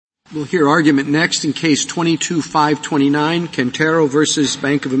We'll hear argument next in Case 22-529, Cantero versus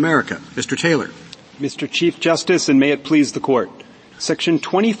Bank of America. Mr. Taylor. Mr. Chief Justice, and may it please the Court, Section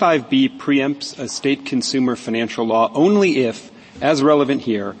 25B preempts a state consumer financial law only if, as relevant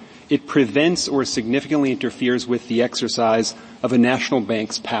here, it prevents or significantly interferes with the exercise of a national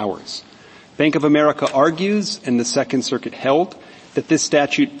bank's powers. Bank of America argues, and the Second Circuit held, that this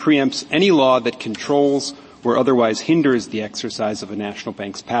statute preempts any law that controls or otherwise hinders the exercise of a national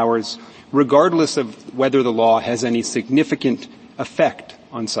bank's powers, regardless of whether the law has any significant effect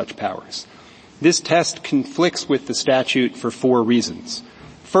on such powers. This test conflicts with the statute for 4 reasons.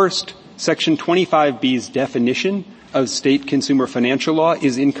 First, Section 25B's definition of state consumer financial law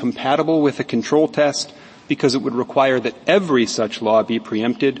is incompatible with a control test because it would require that every such law be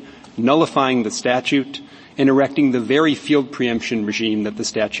preempted, nullifying the statute and erecting the very field preemption regime that the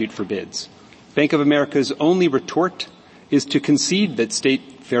statute forbids. Bank of America's only retort is to concede that state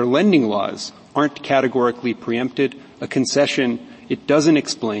fair lending laws aren't categorically preempted, a concession it doesn't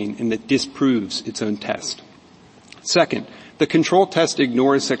explain and that disproves its own test. Second, the control test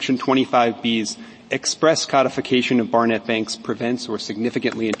ignores Section 25B's express codification of Barnett Bank's prevents or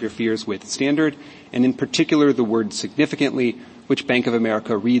significantly interferes with standard, and in particular the word significantly, which Bank of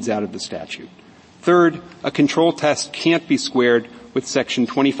America reads out of the statute. Third, a control test can't be squared with Section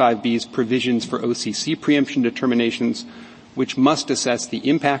 25B's provisions for OCC preemption determinations, which must assess the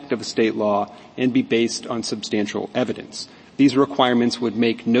impact of a state law and be based on substantial evidence. These requirements would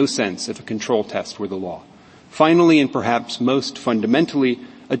make no sense if a control test were the law. Finally, and perhaps most fundamentally,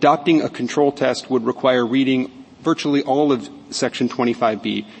 adopting a control test would require reading virtually all of Section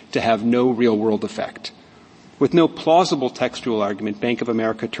 25B to have no real-world effect. With no plausible textual argument, Bank of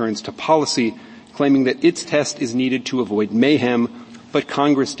America turns to policy, claiming that its test is needed to avoid mayhem, but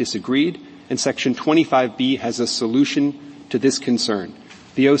Congress disagreed, and Section 25B has a solution to this concern.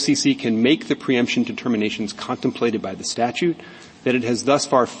 The OCC can make the preemption determinations contemplated by the statute. That it has thus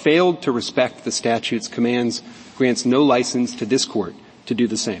far failed to respect the statute's commands grants no license to this Court to do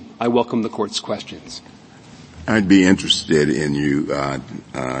the same. I welcome the Court's questions. I'd be interested in you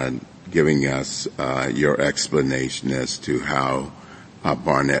giving us your explanation as to how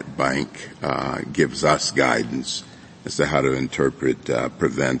Barnett Bank gives us guidance as to how to interpret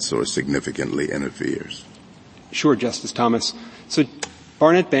prevents or significantly interferes. Sure, Justice Thomas. So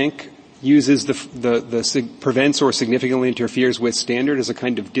Barnett Bank uses the prevents or significantly interferes with standard as a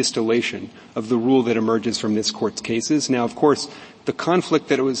kind of distillation of the rule that emerges from this Court's cases. Now, of course, the conflict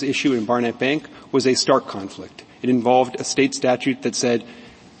that was issued in Barnett Bank was a stark conflict. It involved a state statute that said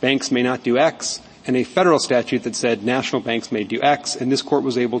banks may not do X and a federal statute that said national banks may do X, and this Court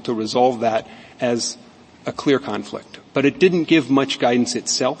was able to resolve that as a clear conflict. But it didn't give much guidance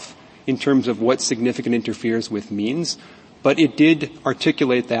itself in terms of what significant interferes with means, but it did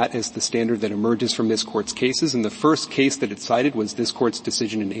articulate that as the standard that emerges from this Court's cases. And the first case that it cited was this Court's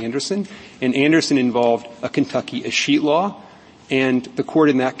decision in Anderson. And Anderson involved a Kentucky escheat law, and the Court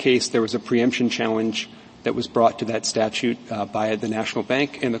in that case, there was a preemption challenge that was brought to that statute by the National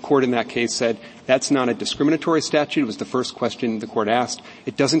Bank, and the Court in that case said that's not a discriminatory statute. It was the first question the Court asked.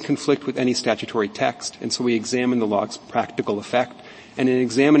 It doesn't conflict with any statutory text, and so we examined the law's practical effect. And in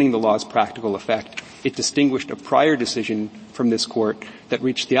examining the law's practical effect, it distinguished a prior decision from this Court that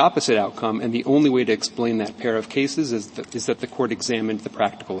reached the opposite outcome, and the only way to explain that pair of cases is that the Court examined the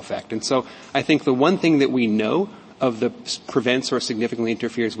practical effect. And so I think the one thing that we know of the prevents or significantly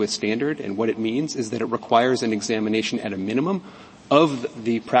interferes with standard and what it means is that it requires an examination at a minimum of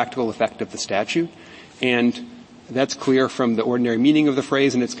the practical effect of the statute. And that's clear from the ordinary meaning of the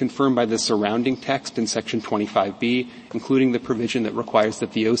phrase, and it's confirmed by the surrounding text in Section 25B, including the provision that requires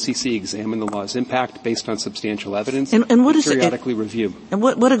that the OCC examine the law's impact based on substantial evidence and what is periodically review. And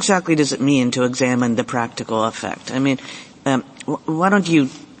what exactly does it mean to examine the practical effect? I mean, why don't you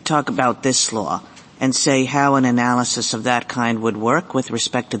talk about this law and say how an analysis of that kind would work with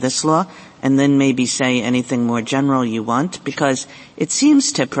respect to this law, and then maybe say anything more general you want, because it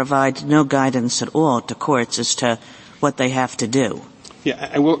seems to provide no guidance at all to courts as to what they have to do.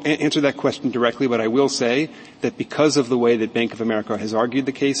 Yeah, I will answer that question directly, but I will say that because of the way that Bank of America has argued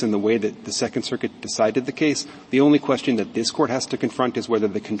the case and the way that the Second Circuit decided the case, the only question that this Court has to confront is whether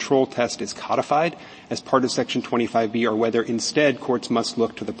the control test is codified as part of Section 25B or whether instead courts must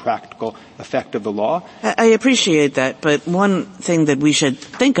look to the practical effect of the law. I appreciate that, but one thing that we should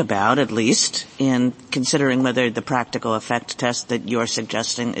think about, at least, in considering whether the practical effect test that you're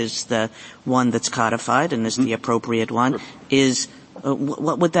suggesting is the one that's codified and is the appropriate one, is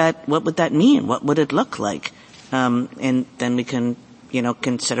what would that mean? What would it look like? And then we can,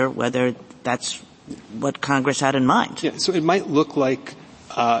 consider whether that's what Congress had in mind. Yeah, so it might look like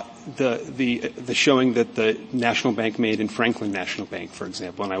the showing that the National Bank made in Franklin National Bank, for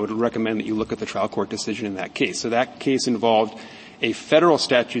example, and I would recommend that you look at the trial court decision in that case. So that case involved a federal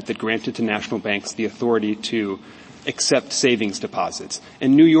statute that granted to national banks the authority to accept savings deposits.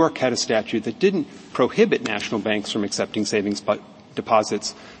 And New York had a statute that didn't prohibit national banks from accepting savings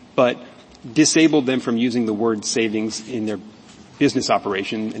deposits, but disabled them from using the word savings in their business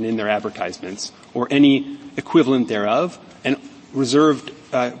operation and in their advertisements or any equivalent thereof, and reserved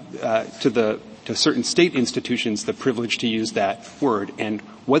to certain state institutions the privilege to use that word. And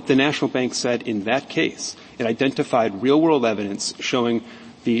what the national bank said in that case, it identified real-world evidence showing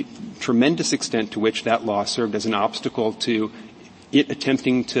the tremendous extent to which that law served as an obstacle to it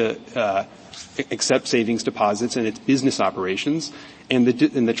attempting to accept savings deposits in its business operations. And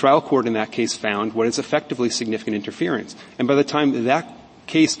the trial court in that case found what is effectively significant interference. And by the time that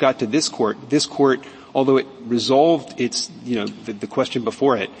case got to this court, although it resolved the question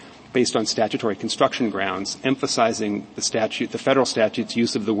before it based on statutory construction grounds, emphasizing the federal statute's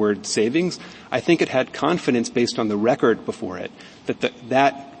use of the word savings, I think it had confidence based on the record before it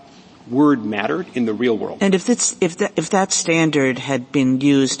that word mattered in the real world. And if that standard had been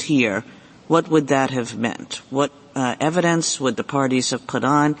used here, what would that have meant? What evidence would the parties have put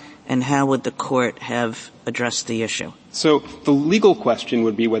on, and how would the court have addressed the issue? So the legal question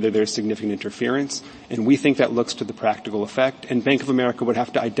would be whether there's significant interference, and we think that looks to the practical effect, and Bank of America would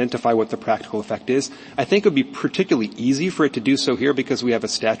have to identify what the practical effect is. I think it would be particularly easy for it to do so here because we have a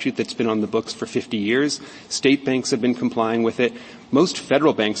statute that's been on the books for 50 years. State banks have been complying with it. Most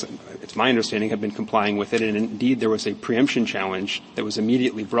federal banks, it's my understanding, have been complying with it, and indeed there was a preemption challenge that was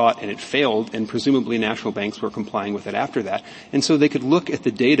immediately brought, and it failed, and presumably national banks were complying with it after that. And so they could look at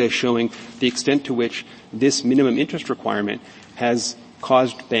the data showing the extent to which this minimum interest requirement has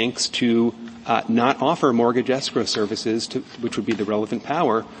caused banks to not offer mortgage escrow services, which would be the relevant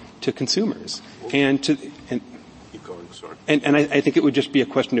power, to consumers. And I think it would just be a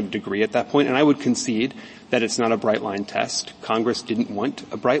question of degree at that point. And I would concede that it's not a bright line test. Congress didn't want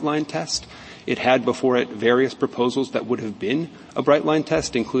a bright line test. It had before it various proposals that would have been a bright line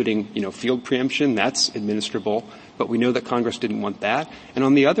test, including, field preemption. That's administrable. But we know that Congress didn't want that. And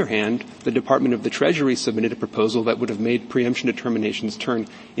on the other hand, the Department of the Treasury submitted a proposal that would have made preemption determinations turn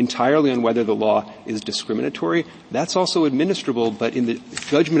entirely on whether the law is discriminatory. That's also administrable, but in the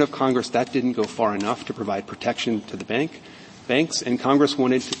judgment of Congress, that didn't go far enough to provide protection to the banks. And Congress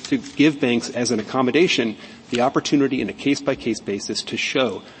wanted to give banks, as an accommodation, the opportunity in a case-by-case basis to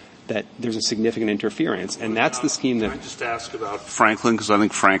show that there's a significant interference. And that's the scheme that... Can I just ask about Franklin? Because I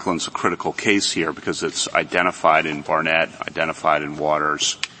think Franklin's a critical case here because it's identified in Barnett, identified in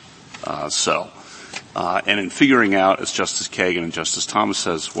Waters. And in figuring out, as Justice Kagan and Justice Thomas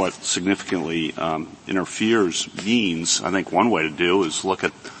says, what significantly interferes means, I think one way to do is look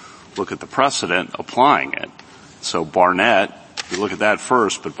at the precedent applying it. So Barnett, we look at that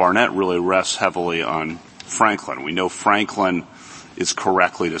first, but Barnett really rests heavily on Franklin. We know Franklin is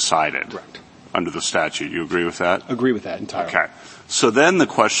correctly decided. Correct. Under the statute. You agree with that? Agree with that entirely. Okay. So then the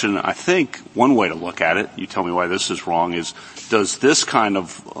question, I think, one way to look at it, you tell me why this is wrong, is does this kind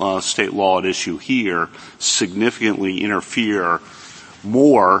of state law at issue here significantly interfere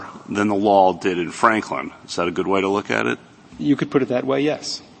more than the law did in Franklin? Is that a good way to look at it? You could put it that way,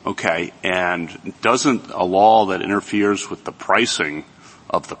 yes. Okay. And doesn't a law that interferes with the pricing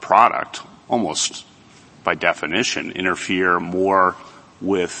of the product almost by definition interfere more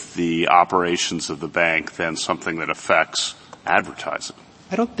with the operations of the bank than something that affects advertising?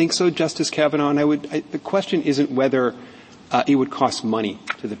 I don't think so, Justice Kavanaugh. The question isn't whether it would cost money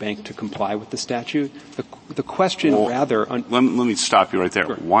to the bank to comply with the statute. The question rather... Let me stop you right there.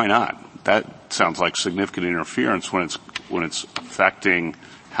 Sure. Why not? That sounds like significant interference when it's affecting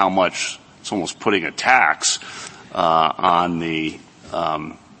how much, it's almost putting a tax on the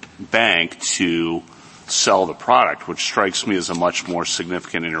bank to sell the product, which strikes me as a much more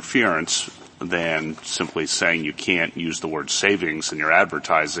significant interference than simply saying you can't use the word savings in your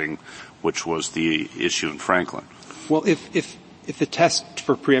advertising, which was the issue in Franklin. Well, if the test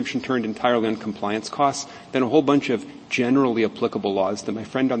for preemption turned entirely on compliance costs, then a whole bunch of generally applicable laws that my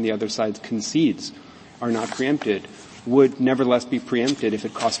friend on the other side concedes are not preempted would nevertheless be preempted if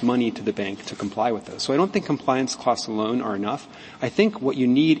it cost money to the bank to comply with those. So I don't think compliance costs alone are enough. I think what you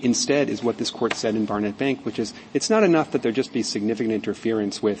need instead is what this court said in Barnett Bank, which is it's not enough that there just be significant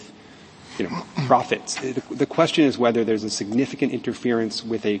interference with, profits. The question is whether there's a significant interference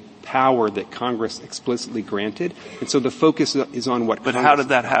with a power that Congress explicitly granted. And so the focus is on what But how did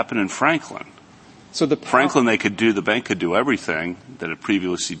that happen in Franklin? So the bank could do everything that it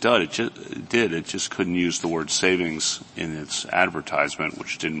previously did. It just couldn't use the word savings in its advertisement,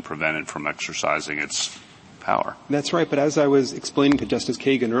 which didn't prevent it from exercising its power. That's right. But as I was explaining to Justice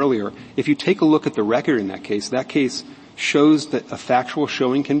Kagan earlier, if you take a look at the record in that case shows that a factual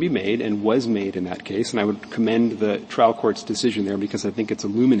showing can be made and was made in that case. And I would commend the trial court's decision there because I think it's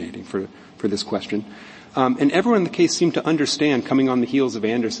illuminating for this question. And everyone in the case seemed to understand, coming on the heels of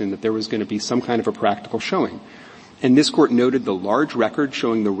Anderson, that there was going to be some kind of a practical showing. And this court noted the large record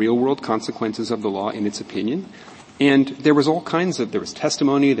showing the real-world consequences of the law in its opinion. And there was there was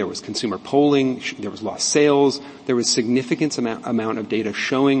testimony, there was consumer polling, there was lost sales, there was significant amount of data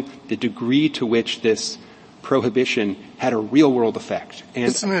showing the degree to which this prohibition had a real-world effect. And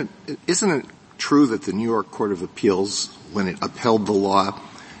isn't it true that the New York Court of Appeals, when it upheld the law,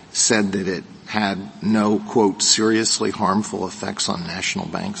 said that it had no, quote, seriously harmful effects on national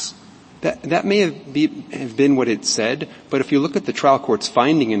banks? That may have been what it said, but if you look at the trial court's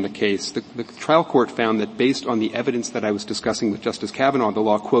finding in the case, the trial court found that based on the evidence that I was discussing with Justice Kavanaugh, the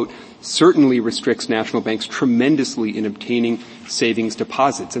law, quote, certainly restricts national banks tremendously in obtaining savings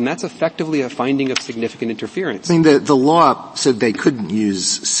deposits. And that's effectively a finding of significant interference. I mean, the law said they couldn't use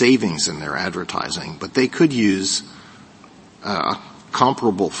savings in their advertising, but they could use a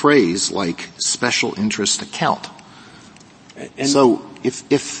comparable phrase like special interest account. And so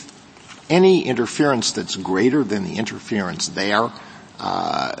if any interference that's greater than the interference there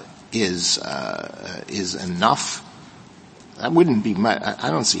is enough, that wouldn't be much. I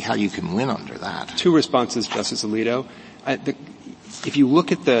don't see how you can win under that. Two responses, Justice Alito. If you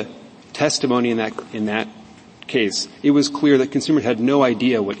look at the testimony in that case, it was clear that consumers had no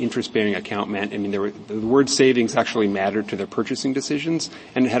idea what interest-bearing account meant. I mean, the word savings actually mattered to their purchasing decisions,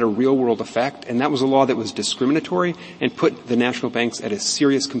 and it had a real-world effect. And that was a law that was discriminatory and put the national banks at a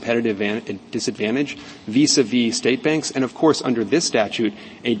serious competitive disadvantage vis-a-vis state banks. And of course, under this statute,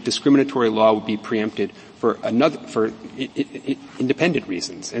 a discriminatory law would be preempted for independent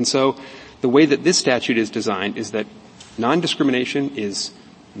reasons. And so, the way that this statute is designed is that non-discrimination is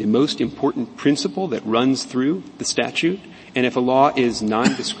the most important principle that runs through the statute. And if a law is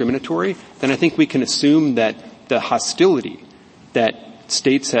non-discriminatory, then I think we can assume that the hostility that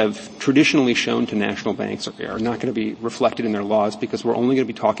states have traditionally shown to national banks are not going to be reflected in their laws, because we're only going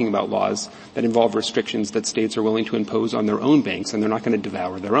to be talking about laws that involve restrictions that states are willing to impose on their own banks, and they're not going to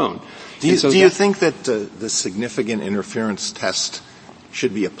devour their own. Do you think that the significant interference test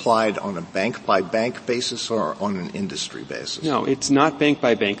should be applied on a bank-by-bank basis or on an industry basis? No, it's not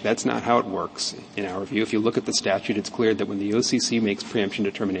bank-by-bank. That's not how it works, in our view. If you look at the statute, it's clear that when the OCC makes preemption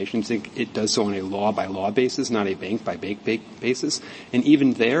determinations, it does so on a law-by-law basis, not a bank-by-bank basis. And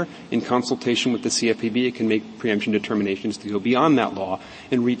even there, in consultation with the CFPB, it can make preemption determinations to go beyond that law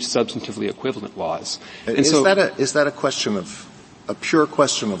and reach substantively equivalent laws. And is that a question of a pure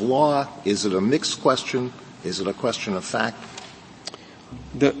question of law? Is it a mixed question? Is it a question of fact?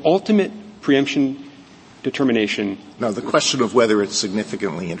 The ultimate preemption determination. No, the question of whether it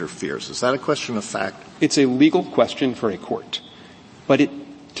significantly interferes. Is that a question of fact? It's a legal question for a court. But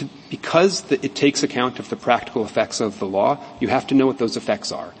because it takes account of the practical effects of the law, you have to know what those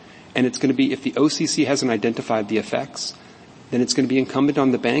effects are. And it's going to be, if the OCC hasn't identified the effects, then it's going to be incumbent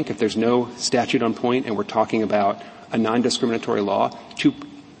on the bank, if there's no statute on point and we're talking about a non-discriminatory law, to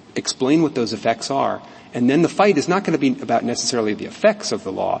explain what those effects are. And then the fight is not going to be about necessarily the effects of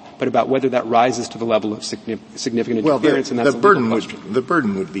the law, but about whether that rises to the level of significant interference, and that's a legal question. The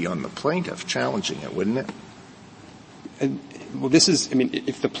burden would be on the plaintiff challenging it, wouldn't it?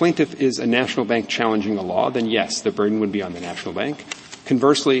 If the plaintiff is a national bank challenging a law, then yes, the burden would be on the national bank.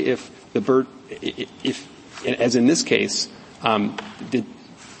 Conversely, if as in this case, the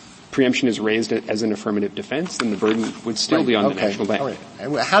preemption is raised as an affirmative defense, then the burden would still be on the national bank. All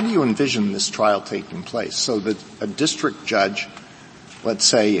right. How do you envision this trial taking place? So that a district judge, let's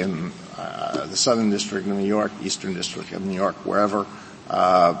say in the Southern District of New York, Eastern District of New York, wherever,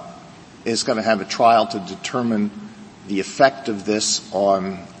 is going to have a trial to determine the effect of this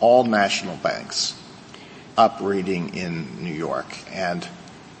on all national banks operating in New York. And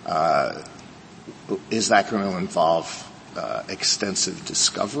is that going to involve extensive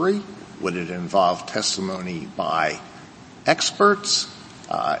discovery? Would it involve testimony by experts?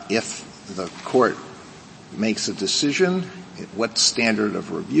 If the court makes a decision, what standard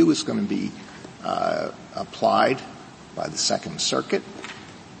of review is going to be applied by the Second Circuit?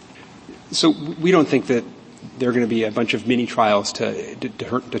 So we don't think that there are going to be a bunch of mini trials to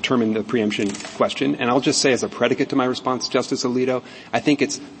determine the preemption question. And I'll just say as a predicate to my response, Justice Alito, I think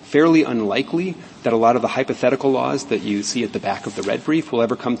it's fairly unlikely that a lot of the hypothetical laws that you see at the back of the red brief will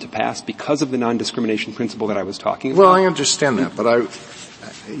ever come to pass because of the non-discrimination principle that I was talking about. Well, I understand that, but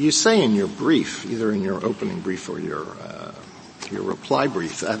you say in your brief, either in your opening brief or your reply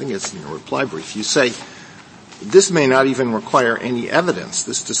brief, I think it's in your reply brief, you say this may not even require any evidence.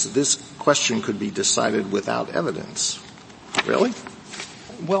 This question could be decided without evidence. Really?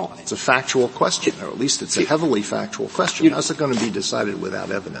 Well, it's a factual question, or at least it's a heavily factual question. How's it going to be decided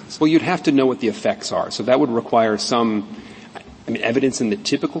without evidence? Well, you'd have to know what the effects are. So that would require some, evidence in the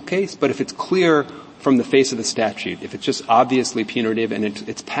typical case, but if it's clear from the face of the statute, if it's just obviously punitive and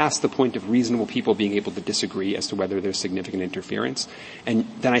it's past the point of reasonable people being able to disagree as to whether there's significant interference, and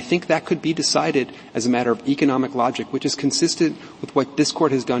then I think that could be decided as a matter of economic logic, which is consistent with what this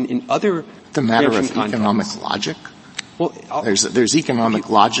Court has done in other the matter of economic logic? Well, there's economic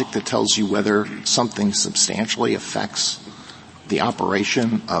logic that tells you whether something substantially affects the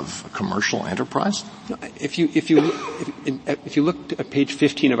operation of a commercial enterprise? If you look at page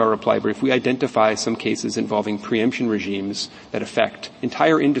 15 of our reply brief, we identify some cases involving preemption regimes that affect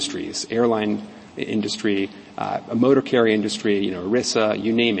entire industries, airline industry, a motor carrier industry, ERISA,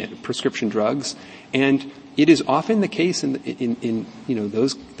 you name it, prescription drugs, and it is often the case in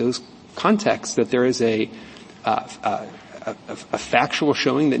those contexts that there is a factual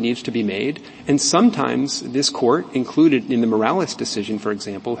showing that needs to be made. And sometimes this Court, included in the Morales decision, for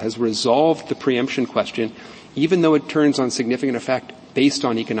example, has resolved the preemption question even though it turns on significant effect based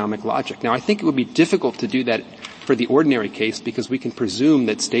on economic logic. Now, I think it would be difficult to do that for the ordinary case because we can presume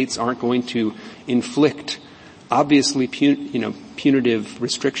that states aren't going to inflict obviously punitive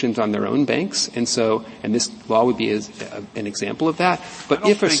restrictions on their own banks, and this law would be an example of that. But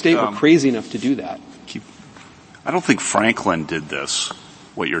if a state were crazy enough to do that, I don't think Franklin did this,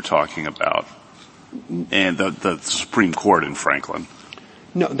 what you're talking about, and the Supreme Court in Franklin.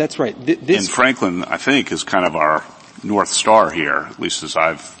 No, that's right. And Franklin, I think, is kind of our North Star here, at least as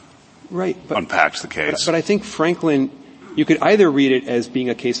I've unpacked the case. But I think Franklin, you could either read it as being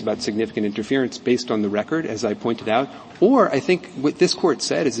a case about significant interference based on the record, as I pointed out, or I think what this Court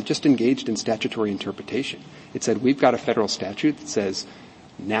said is it just engaged in statutory interpretation. It said we've got a federal statute that says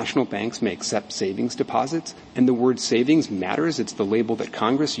national banks may accept savings deposits, and the word savings matters. It's the label that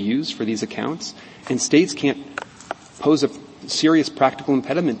Congress used for these accounts, and states can't pose a serious practical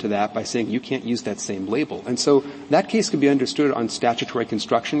impediment to that by saying you can't use that same label. And so that case could be understood on statutory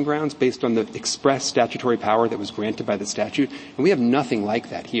construction grounds based on the express statutory power that was granted by the statute, and we have nothing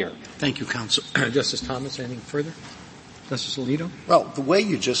like that here. Thank you, counsel. Justice Thomas, anything further? Justice Alito? Well, the way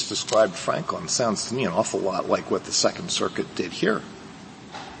you just described Franklin sounds to me an awful lot like what the Second Circuit did here.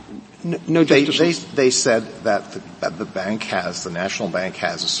 No, Justice. They said that the national bank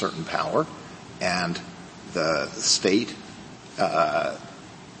has a certain power, and the state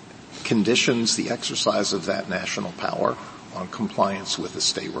conditions the exercise of that national power on compliance with the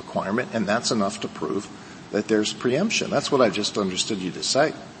state requirement, and that's enough to prove that there's preemption. That's what I just understood you to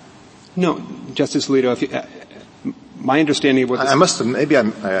say. No, Justice Alito, my understanding of what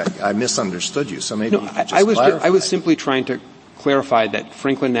I misunderstood you, so maybe you could just clarify. I was simply trying to clarify that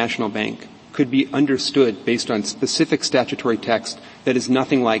Franklin National Bank could be understood based on specific statutory text that is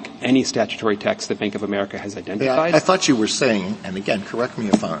nothing like any statutory text that Bank of America has identified. I thought you were saying, and again, correct me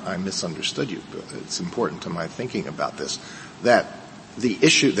if I misunderstood you, but it's important to my thinking about this, that the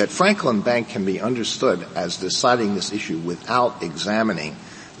issue that Franklin Bank can be understood as deciding this issue without examining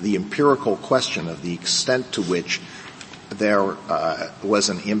the empirical question of the extent to which there was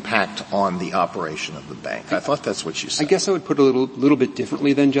an impact on the operation of the bank. I thought that's what you said. I guess I would put it a little bit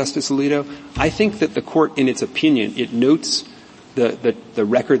differently than Justice Alito. I think that the Court, in its opinion, it notes the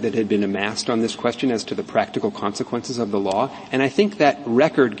record that had been amassed on this question as to the practical consequences of the law, and I think that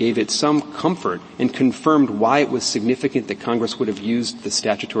record gave it some comfort and confirmed why it was significant that Congress would have used the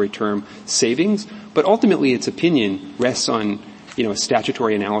statutory term savings, but ultimately its opinion rests on a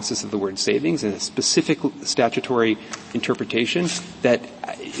statutory analysis of the word savings and a specific statutory interpretation that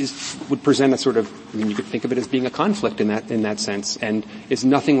would present a sort of, you could think of it as being a conflict in that sense, and is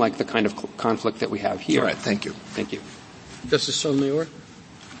nothing like the kind of conflict that we have here. All right, thank you. Thank you. Justice Sotomayor?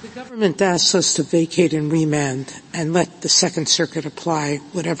 The government asks us to vacate and remand and let the Second Circuit apply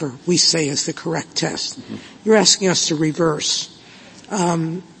whatever we say is the correct test. Mm-hmm. You're asking us to reverse.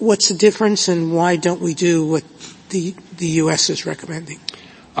 What's the difference, and why don't we do what the U.S. is recommending?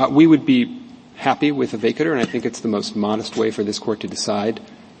 We would be happy with a vacater, and I think it's the most modest way for this Court to decide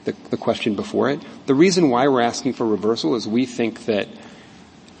the question before it. The reason why we're asking for reversal is we think that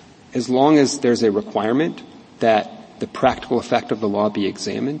as long as there's a requirement that the practical effect of the law be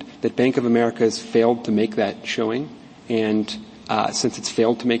examined, that Bank of America has failed to make that showing, and since it's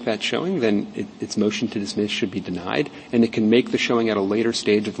failed to make that showing, then its motion to dismiss should be denied, and it can make the showing at a later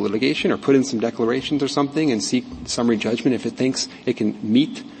stage of the litigation or put in some declarations or something and seek summary judgment if it thinks it can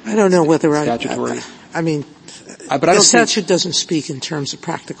meet I don't know whether statutory. The statute doesn't speak in terms of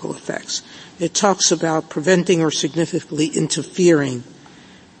practical effects. It talks about preventing or significantly interfering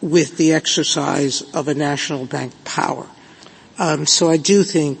with the exercise of a national bank power. So I do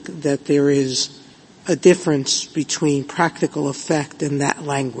think that there is a difference between practical effect and that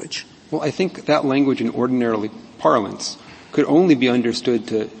language. Well, I think that language in ordinarily parlance could only be understood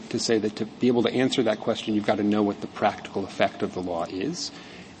to say that to be able to answer that question, you've got to know what the practical effect of the law is.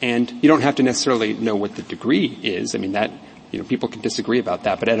 And you don't have to necessarily know what the degree is. I mean, that, people can disagree about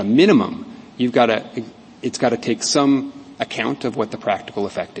that. But at a minimum, it's got to take some account of what the practical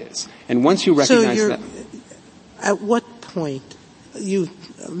effect is. And once you recognize that. At what point, you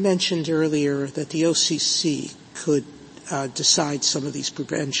mentioned earlier that the OCC could decide some of these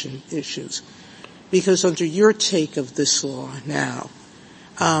prevention issues. Because under your take of this law now,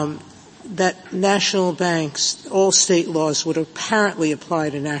 that national banks, all state laws would apparently apply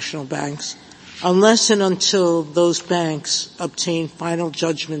to national banks unless and until those banks obtain final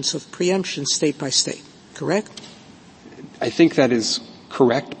judgments of preemption state by state, correct? I think that is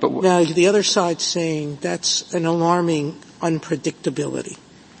correct, but now the other side's saying that's an alarming unpredictability.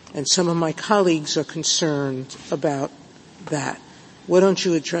 And some of my colleagues are concerned about that. Why don't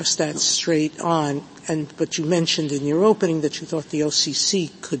you address that straight on? But you mentioned in your opening that you thought the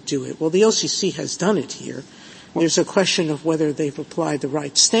OCC could do it. Well, the OCC has done it here. There's a question of whether they've applied the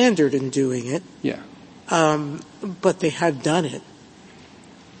right standard in doing it. Yeah. But they have done it.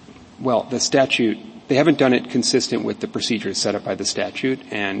 Well, the statute, they haven't done it consistent with the procedures set up by the statute,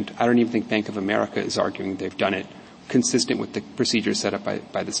 and I don't even think Bank of America is arguing they've done it consistent with the procedures set up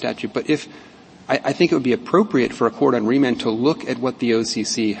by the statute. But I think it would be appropriate for a court on remand to look at what the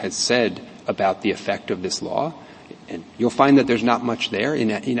OCC has said about the effect of this law. And you'll find that there's not much there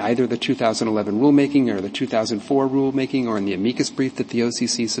in either the 2011 rulemaking or the 2004 rulemaking or in the amicus brief that the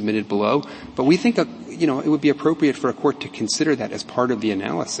OCC submitted below. But we think, it would be appropriate for a court to consider that as part of the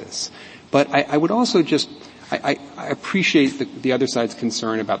analysis. But I would also I appreciate the other side's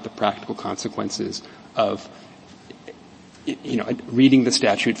concern about the practical consequences of reading the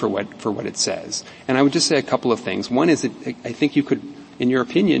statute for what it says. And I would just say a couple of things. One is that I think you could, in your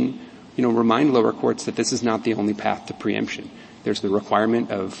opinion, remind lower courts that this is not the only path to preemption. There's the requirement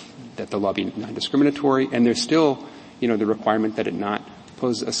that the law be non-discriminatory, and there's still, the requirement that it not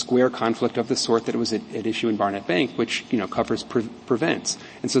pose a square conflict of the sort that it was at issue in Barnett Bank, which, covers prevents.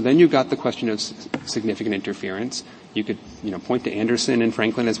 And so then you've got the question of significant interference. You could, point to Anderson and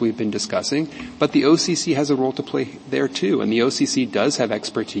Franklin as we've been discussing, but the OCC has a role to play there too, and the OCC does have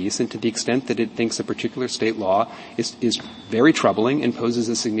expertise, and to the extent that it thinks a particular state law is very troubling and poses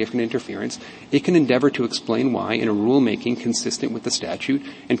a significant interference, it can endeavor to explain why in a rulemaking consistent with the statute,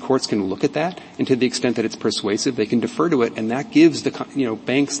 and courts can look at that, and to the extent that it's persuasive, they can defer to it, and that gives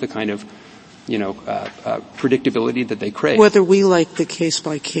banks the kind of predictability that they crave. Whether we like the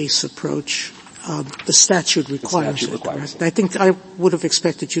case-by-case approach, the statute requires it. I think I would have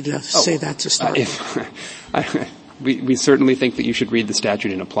expected you to say that to start with. We certainly think that you should read the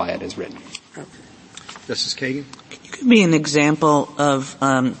statute and apply it as written. Okay. Justice Kagan? Can you give me an example of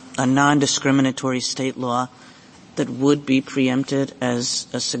a non-discriminatory state law that would be preempted as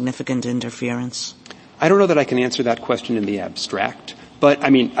a significant interference? I don't know that I can answer that question in the abstract. But,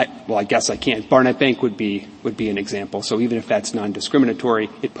 I guess I can't. Barnett Bank would be an example. So even if that's non-discriminatory,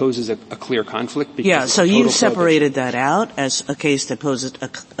 it poses a clear conflict. Yeah, so you separated that out as a case that poses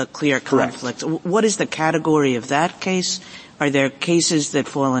a clear conflict. Correct. What is the category of that case? Are there cases that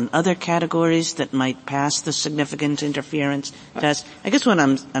fall in other categories that might pass the significant interference test? I guess what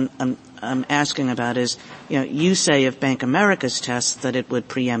I'm asking about is, you say of Bank America's test that it would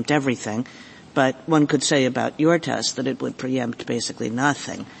preempt everything. But one could say about your test that it would preempt basically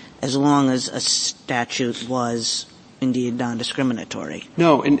nothing, as long as a statute was indeed non-discriminatory.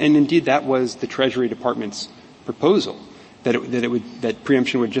 No, and indeed that was the Treasury Department's proposal, that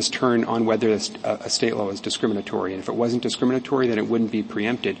preemption would just turn on whether a state law is discriminatory. And if it wasn't discriminatory, then it wouldn't be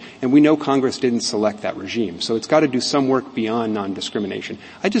preempted. And we know Congress didn't select that regime. So it's got to do some work beyond non-discrimination.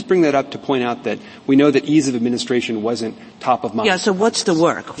 I just bring that up to point out that we know that ease of administration wasn't top of mind. Yeah, so what's the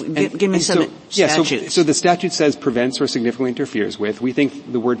work? Give me some statutes. So the statute says prevents or significantly interferes with. We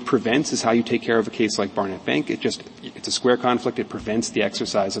think the word prevents is how you take care of a case like Barnett Bank. It's a square conflict. It prevents the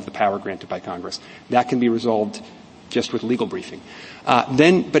exercise of the power granted by Congress. That can be resolved just with legal briefing.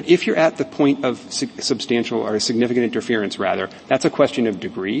 But if you're at the point of substantial or significant interference, rather, that's a question of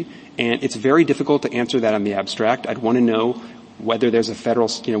degree, and it's very difficult to answer that on the abstract. I'd want to know whether there's a federal,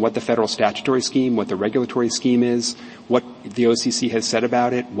 what the federal statutory scheme, what the regulatory scheme is, what the OCC has said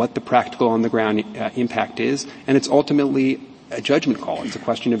about it, what the practical on-the-ground impact is, and it's ultimately a judgment call. It's a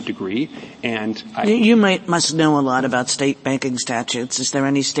question of degree, and you must know a lot about state banking statutes. Is there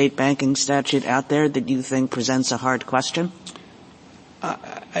any state banking statute out there that you think presents a hard question?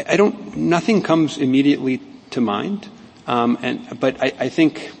 Nothing comes immediately to mind, but I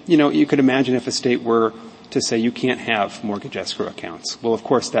think, you could imagine if a state were to say you can't have mortgage escrow accounts. Well, of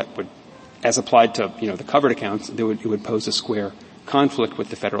course, that would, as applied to, the covered accounts, it would pose a square conflict with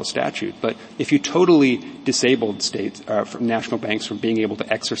the federal statute. But if you totally disabled states, from national banks from being able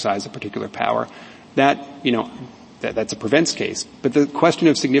to exercise a particular power, that's a prevents case. But the question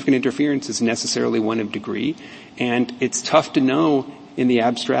of significant interference is necessarily one of degree, and it's tough to know in the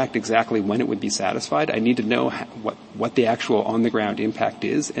abstract exactly when it would be satisfied. I need to know what the actual on-the-ground impact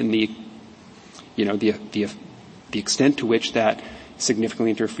is, and the extent to which that significantly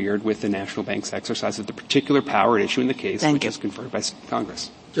interfered with the national bank's exercise of the particular power at issue in the case, which is conferred by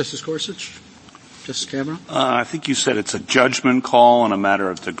Congress. Justice Gorsuch? Justice Kavanaugh? I think you said it's a judgment call on a matter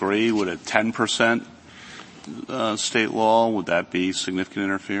of degree. Would a 10% state law, would that be significant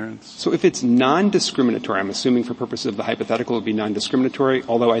interference? So if it's non-discriminatory, I'm assuming for purposes of the hypothetical it would be non-discriminatory,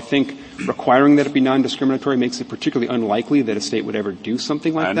 although I think requiring that it be non-discriminatory makes it particularly unlikely that a state would ever do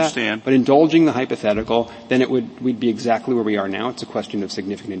something like that. I understand. But indulging the hypothetical, then we'd be exactly where we are now. It's a question of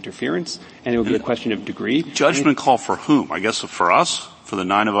significant interference, and it would be a question of degree. Judgment call for whom? I guess for us? For the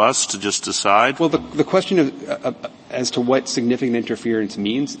 9 of us to just decide? Well, the question as to what significant interference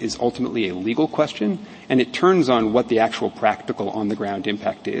means is ultimately a legal question, and it turns on what the actual practical on-the-ground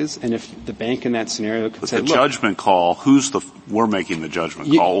impact is. And if the bank in that scenario could say, the judgment call, we're making the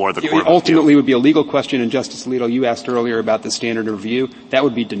judgment call, or the court? It ultimately would be a legal question, and Justice Alito, you asked earlier about the standard of review. That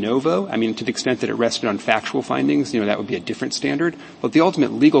would be de novo. I mean, to the extent that it rested on factual findings, that would be a different standard. But the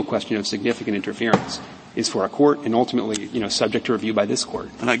ultimate legal question of significant interference is for a court and ultimately, subject to review by this court.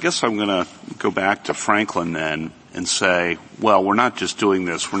 And I guess I'm going to go back to Franklin then and say, well, we're not just doing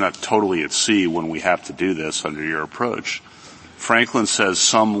this. We're not totally at sea when we have to do this under your approach. Franklin says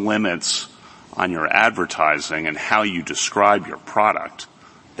some limits on your advertising and how you describe your product.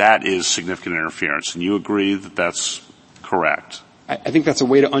 That is significant interference. And you agree that that's correct? I think that's a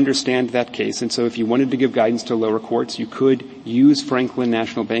way to understand that case. And so if you wanted to give guidance to lower courts, you could use Franklin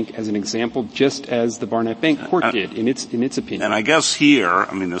National Bank as an example, just as the Barnett Bank Court did in its opinion. And I guess here,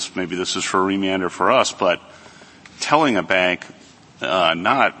 maybe this is for a remand or for us, but telling a bank,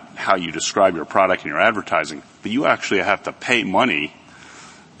 not how you describe your product and your advertising, but you actually have to pay money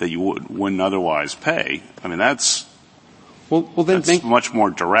that you wouldn't otherwise pay. That's much more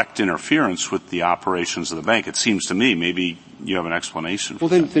direct interference with the operations of the bank. It seems to me, maybe you have an explanation for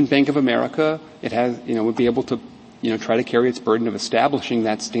that. Then Bank of America, it has, would be able to, try to carry its burden of establishing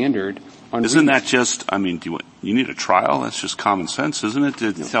that standard on. Isn't that just, do you need a trial? That's just common sense, isn't it?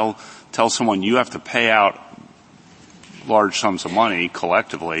 To tell someone you have to pay out large sums of money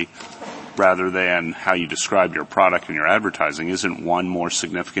collectively rather than how you describe your product and your advertising. Isn't one more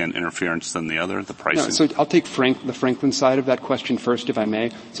significant interference than the other, the pricing? No, so I'll take the Franklin side of that question first, if I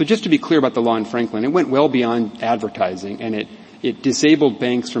may. So just to be clear about the law in Franklin, it went well beyond advertising, and it disabled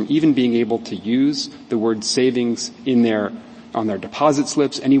banks from even being able to use the word savings on their deposit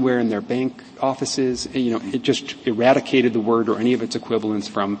slips anywhere in their bank offices. It just eradicated the word or any of its equivalents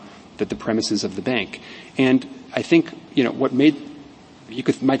from the premises of the bank. And I think,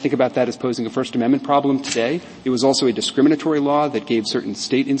 might think about that as posing a First Amendment problem today. It was also a discriminatory law that gave certain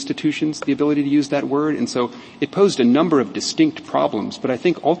state institutions the ability to use that word, and so it posed a number of distinct problems. But I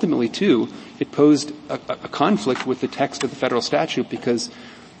think ultimately, too, it posed a conflict with the text of the federal statute because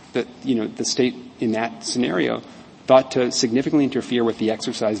the state in that scenario thought to significantly interfere with the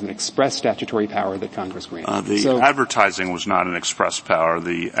exercise of an express statutory power that Congress granted. Advertising was not an express power.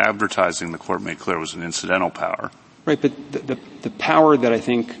 The advertising, the court made clear, was an incidental power. Right, but the power that I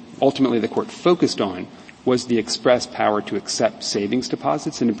think ultimately the court focused on was the express power to accept savings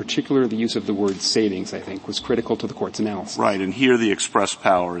deposits, and in particular the use of the word savings, I think, was critical to the court's analysis. Right, and here the express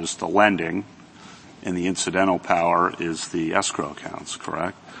power is the lending, and the incidental power is the escrow accounts,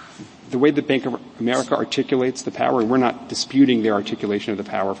 correct? The way the Bank of America articulates the power, and we're not disputing their articulation of the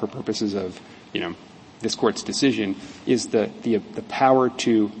power for purposes of, this court's decision, is the power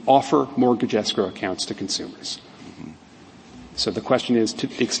to offer mortgage escrow accounts to consumers. So the question is, to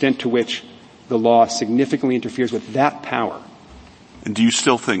the extent to which the law significantly interferes with that power, And do you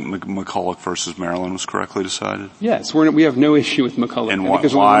still think McCulloch versus Maryland was correctly decided? Yes, we have no issue with McCulloch. And I think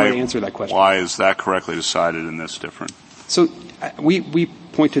there's only one way to answer that question. Why is that correctly decided and this different? So we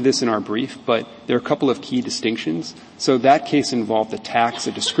point to this in our brief, but there are a couple of key distinctions. So that case involved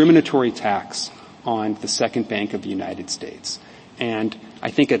a discriminatory tax on the Second Bank of the United States. And I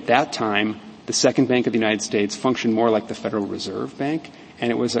think at that time, the Second Bank of the United States functioned more like the Federal Reserve Bank,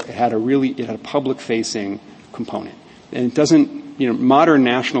 and it had a public-facing component. And it doesn't, modern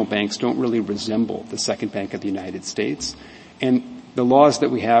national banks don't really resemble the Second Bank of the United States. And the laws that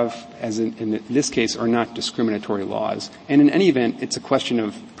we have, as in this case, are not discriminatory laws. And in any event, it's a question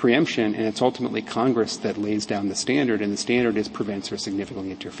of preemption, and it's ultimately Congress that lays down the standard, and the standard is prevents or significantly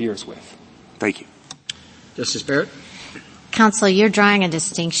interferes with. Thank you. Justice Barrett? Counsel, you're drawing a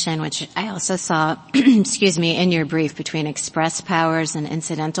distinction, which I also saw, in your brief, between express powers and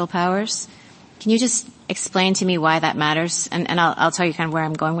incidental powers. Can you just explain to me why that matters? And I'll tell you kind of where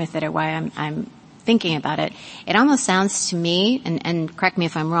I'm going with it or why I'm thinking about it. It almost sounds to me, and correct me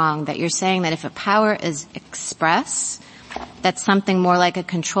if I'm wrong, that you're saying that if a power is express, that something more like a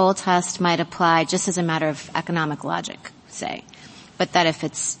control test might apply just as a matter of economic logic, say. But that if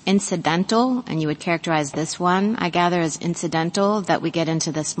it's incidental, and you would characterize this one, I gather, as incidental, that we get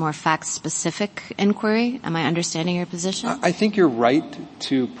into this more fact-specific inquiry. Am I understanding your position? I think you're right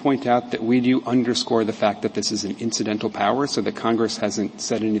to point out that we do underscore the fact that this is an incidental power, so that Congress hasn't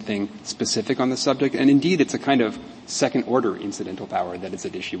said anything specific on the subject. And indeed, it's a kind of second-order incidental power that is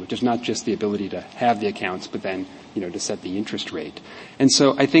at issue, which is not just the ability to have the accounts, but then, to set the interest rate. And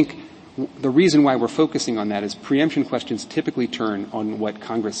so I think the reason why we're focusing on that is preemption questions typically turn on what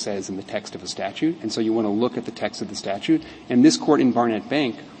Congress says in the text of a statute, and so you want to look at the text of the statute. And this court in Barnett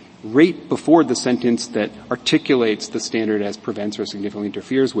Bank, right before the sentence that articulates the standard as prevents or significantly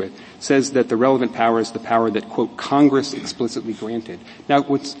interferes with, says that the relevant power is the power that, quote, Congress explicitly granted. Now,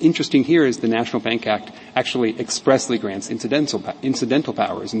 what's interesting here is the National Bank Act actually expressly grants incidental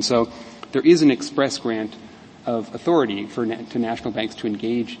powers, and so there is an express grant of authority to national banks to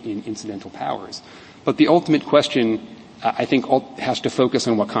engage in incidental powers. But the ultimate question, I think, has to focus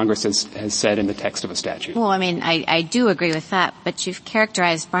on what Congress has said in the text of a statute. Well, I do agree with that, but you've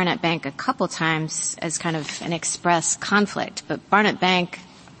characterized Barnett Bank a couple times as kind of an express conflict. But Barnett Bank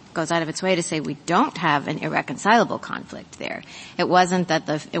goes out of its way to say we don't have an irreconcilable conflict there. It wasn't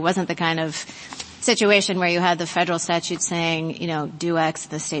the kind of situation where you had the federal statute saying, do X,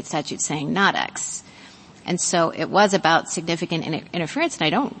 the state statute saying not X. And so it was about significant interference, and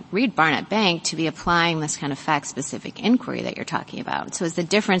I don't read Barnett Bank to be applying this kind of fact-specific inquiry that you're talking about. So is the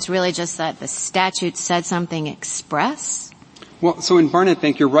difference really just that the statute said something express? Well, so in Barnett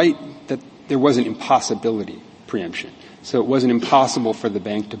Bank, you're right that there was an impossibility preemption. So it wasn't impossible for the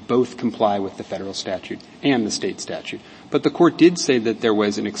bank to both comply with the federal statute and the state statute. But the court did say that there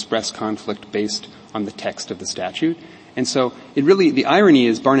was an express conflict based on the text of the statute. And so the irony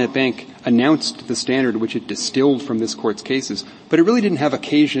is Barnett Bank announced the standard which it distilled from this court's cases, but it really didn't have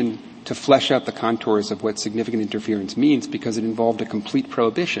occasion to flesh out the contours of what significant interference means because it involved a complete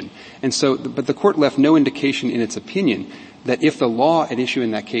prohibition. And so, but the court left no indication in its opinion that if the law at issue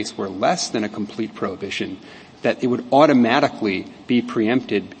in that case were less than a complete prohibition, that it would automatically be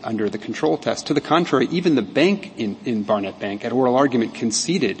preempted under the control test. To the contrary, even the bank in Barnett Bank at oral argument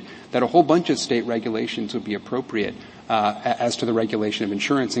conceded that a whole bunch of state regulations would be appropriate as to the regulation of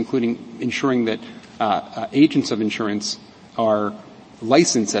insurance, including ensuring that agents of insurance are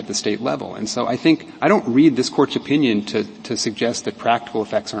licensed at the state level. And so I don't read this court's opinion to suggest that practical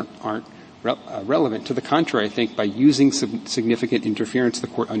effects aren't relevant. To the contrary, I think by using significant interference, the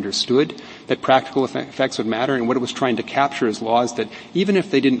court understood that practical effects would matter, and what it was trying to capture is laws that, even if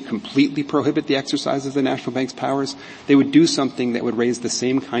they didn't completely prohibit the exercise of the national bank's powers, they would do something that would raise the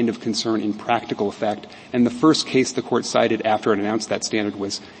same kind of concern in practical effect. And the first case the court cited after it announced that standard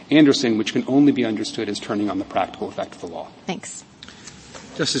was Anderson, which can only be understood as turning on the practical effect of the law. Thanks.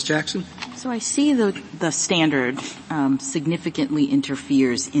 Justice Jackson? So I see the standard significantly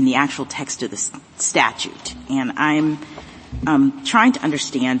interferes in the actual text of the statute, and I'm trying to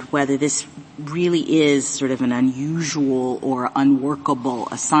understand whether this really is sort of an unusual or unworkable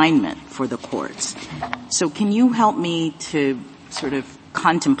assignment for the courts. So can you help me to sort of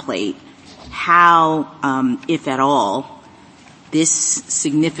contemplate how, if at all, this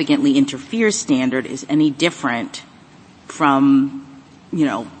significantly interferes standard is any different from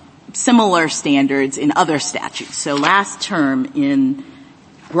similar standards in other statutes. So last term in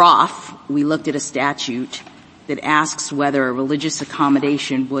Groff, we looked at a statute that asks whether a religious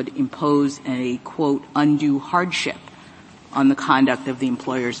accommodation would impose a, quote, undue hardship on the conduct of the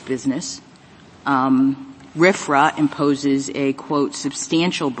employer's business. RFRA imposes a, quote,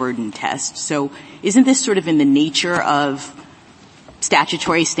 substantial burden test. So isn't this sort of in the nature of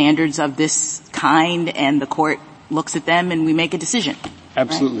statutory standards of this kind, and the court looks at them and we make a decision?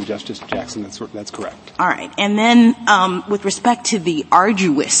 Absolutely, right? Justice Jackson. That's correct. All right. And then with respect to the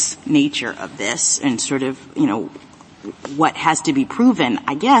arduous nature of this and sort of, what has to be proven,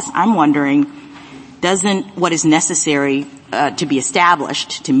 I guess I'm wondering, doesn't what is necessary to be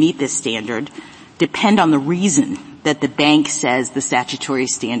established to meet this standard depend on the reason that the bank says the statutory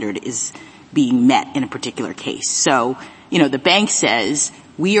standard is being met in a particular case? So, the bank says,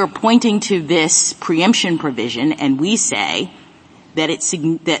 we are pointing to this preemption provision, and we say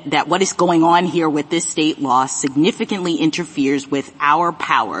that that what is going on here with this state law significantly interferes with our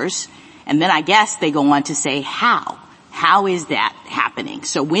powers. And then I guess they go on to say how. How is that happening?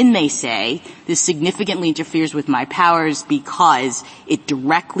 So when they say this significantly interferes with my powers because it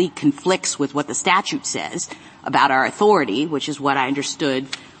directly conflicts with what the statute says about our authority, which is what I understood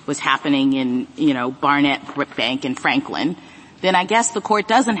was happening in, Barnett Bank and Franklin, then I guess the court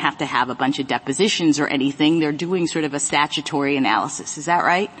doesn't have to have a bunch of depositions or anything. They're doing sort of a statutory analysis. Is that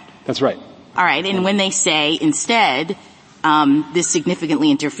right? That's right. All right. And when they say instead, this significantly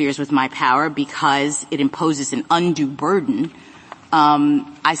interferes with my power because it imposes an undue burden,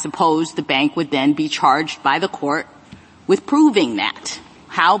 I suppose the bank would then be charged by the court with proving that.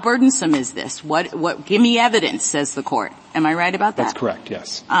 How burdensome is this? Give me evidence, says the court. Am I right about that? That's correct,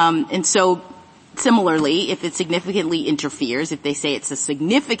 yes. And so similarly, if it significantly interferes, if they say it's a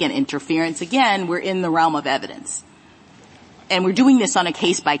significant interference, again, we're in the realm of evidence. And we're doing this on a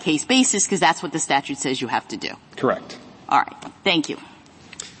case-by-case basis because that's what the statute says you have to do. Correct. All right. Thank you.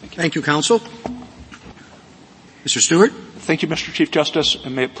 Thank you, counsel. Mr. Stewart? Thank you, Mr. Chief Justice,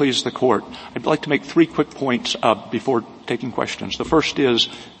 and may it please the Court. I'd like to make 3 quick points before taking questions. The first is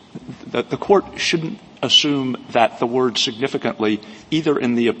that the Court shouldn't assume that the word significantly, either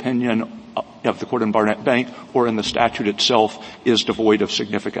in the opinion of the court in Barnett Bank or in the statute itself, is devoid of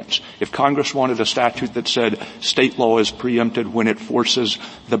significance. If Congress wanted a statute that said state law is preempted when it forces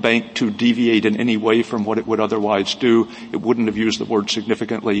the bank to deviate in any way from what it would otherwise do, it wouldn't have used the word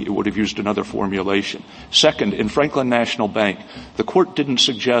significantly. It would have used another formulation. Second, in Franklin National Bank, the court didn't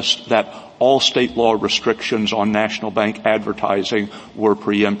suggest that all state law restrictions on national bank advertising were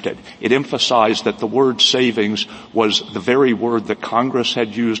preempted. It emphasized that the word savings was the very word that Congress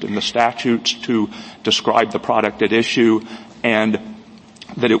had used in the statutes to describe the product at issue, and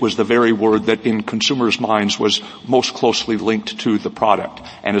that it was the very word that in consumers' minds was most closely linked to the product.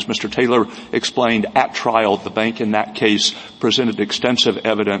 And as Mr. Taylor explained at trial, the bank in that case presented extensive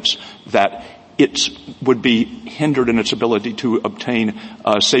evidence that it would be hindered in its ability to obtain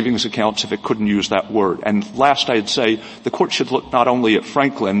savings accounts if it couldn't use that word. And last, I'd say the court should look not only at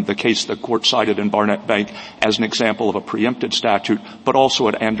Franklin, the case the court cited in Barnett Bank, as an example of a preempted statute, but also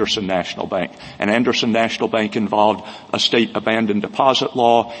at Anderson National Bank. And Anderson National Bank involved a state abandoned deposit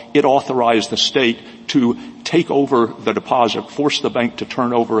law. It authorized the state to take over the deposit, force the bank to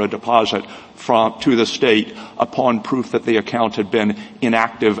turn over a deposit to the state upon proof that the account had been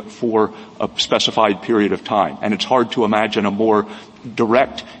inactive for a specified period of time. And it's hard to imagine a more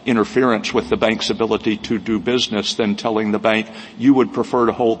direct interference with the bank's ability to do business than telling the bank, you would prefer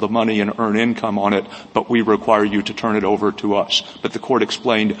to hold the money and earn income on it, but we require you to turn it over to us. But the court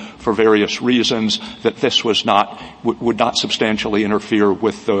explained for various reasons that this would not substantially interfere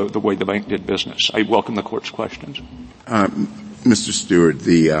with the way the bank did business. I welcome the court's questions. Mr. Stewart,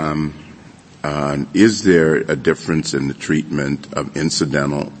 is there a difference in the treatment of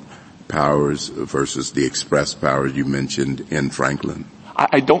incidental powers versus the express powers you mentioned in Franklin?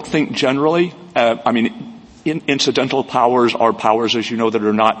 I don't think generally. Incidental powers are powers, as you know, that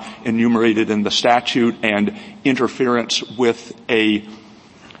are not enumerated in the statute, and interference with an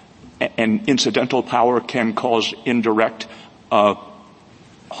incidental power can cause indirect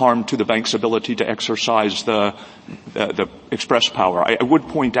harm to the bank's ability to exercise the express power. I would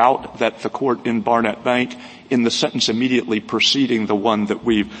point out that the court in Barnett Bank, in the sentence immediately preceding the one that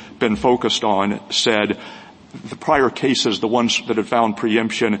we've been focused on, said the prior cases, the ones that have found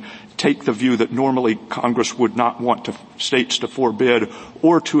preemption, take the view that normally Congress would not want states to forbid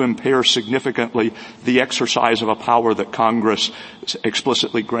or to impair significantly the exercise of a power that Congress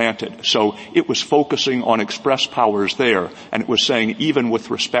explicitly granted. So it was focusing on express powers there, and it was saying even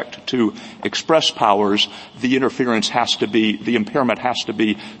with respect to express powers, the impairment has to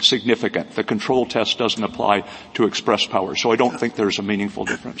be significant. The control test doesn't apply to express powers. So I don't think there's a meaningful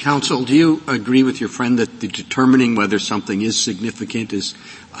difference. Counsel, do you agree with your friend that determining whether something is significant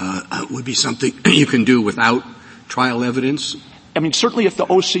would be something you can do without trial evidence? I mean, certainly if the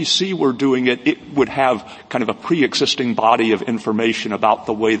OCC were doing it, it would have kind of a pre-existing body of information about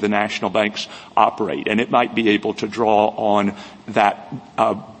the way the national banks operate, and it might be able to draw on that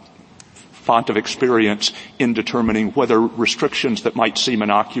font of experience in determining whether restrictions that might seem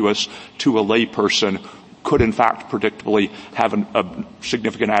innocuous to a layperson could in fact predictably have a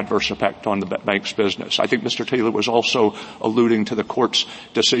significant adverse effect on the bank's business. I think Mr. Taylor was also alluding to the court's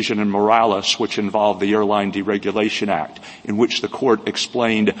decision in Morales, which involved the Airline Deregulation Act, in which the court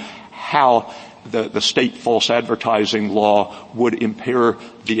explained how the state false advertising law would impair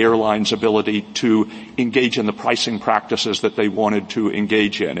the airline's ability to engage in the pricing practices that they wanted to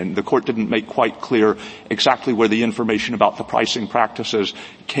engage in. And the court didn't make quite clear exactly where the information about the pricing practices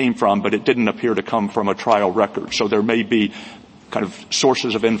came from, but it didn't appear to come from a trial record. So there may be kind of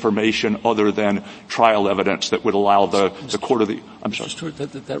sources of information other than trial evidence that would allow the court of the... I'm sorry. Stewart,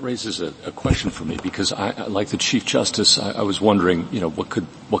 that raises a question for me, because like the Chief Justice, I was wondering, what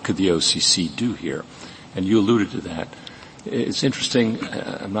could the OCC do here? And you alluded to that. It's interesting.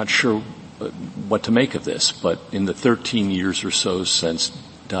 I'm not sure what to make of this, but in the 13 years or so since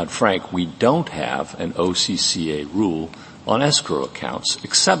Dodd-Frank, we don't have an OCCA rule on escrow accounts,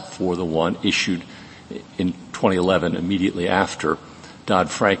 except for the one issued in 2011, immediately after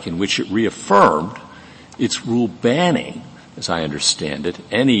Dodd-Frank, in which it reaffirmed its rule banning, as I understand it,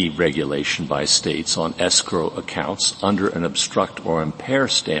 any regulation by states on escrow accounts under an obstruct or impair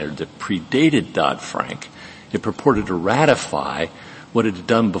standard that predated Dodd-Frank. It purported to ratify what it had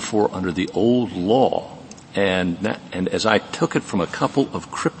done before under the old law. And as I took it from a couple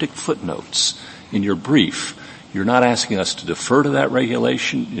of cryptic footnotes in your brief, you're not asking us to defer to that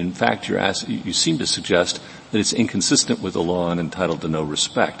regulation. In fact, you seem to suggest that it's inconsistent with the law and entitled to no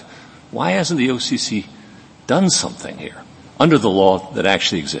respect. Why hasn't the OCC done something here under the law that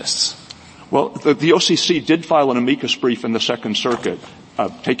actually exists? Well, the OCC did file an amicus brief in the Second Circuit,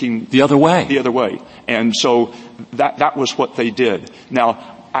 taking the other way. And so that was what they did.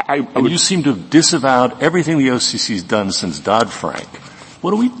 Now, you seem to have disavowed everything the OCC's done since Dodd-Frank.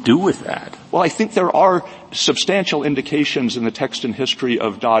 What do we do with that? Well, I think there are substantial indications in the text and history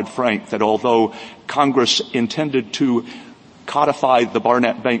of Dodd-Frank that although Congress intended to codify the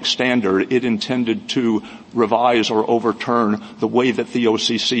Barnett Bank standard, it intended to revise or overturn the way that the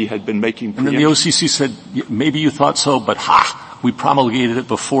OCC had been making And then the OCC said, maybe you thought so, but we promulgated it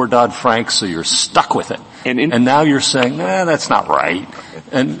before Dodd-Frank, so you're stuck with it. And now you're saying, that's not right.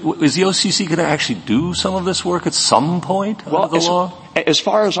 And is the OCC going to actually do some of this work at some point under the law? As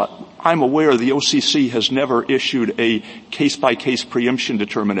far as I'm aware, the OCC has never issued a case-by-case preemption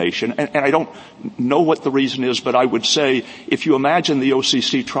determination. And I don't know what the reason is, but I would say if you imagine the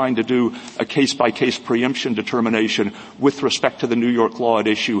OCC trying to do a case-by-case preemption determination with respect to the New York law at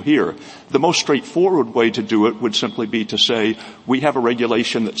issue here, the most straightforward way to do it would simply be to say, we have a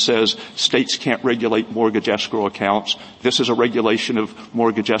regulation that says states can't regulate mortgage escrow accounts. This is a regulation of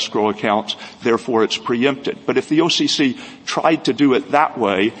mortgage escrow accounts. Therefore, it's preempted. But if the OCC tried to do it that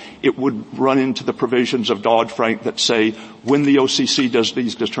way, it would run into the provisions of Dodd-Frank that say when the OCC does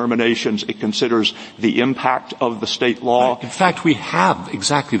these determinations, it considers the impact of the state law. In fact, we have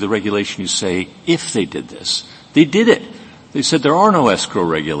exactly the regulation you say, if they did this. They did it. They said there are no escrow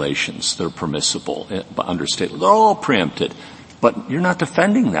regulations that are permissible under state law. They're all preempted. But you're not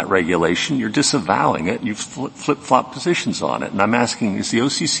defending that regulation. You're disavowing it. You've flip-flop positions on it. And I'm asking, is the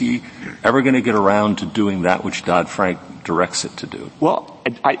OCC ever going to get around to doing that which Dodd-Frank directs it to do? Well,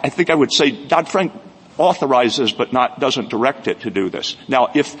 I think I would say Dodd-Frank authorizes but doesn't direct it to do this.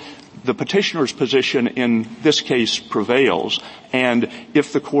 Now, if the petitioner's position in this case prevails, and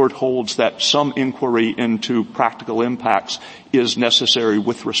if the court holds that some inquiry into practical impacts is necessary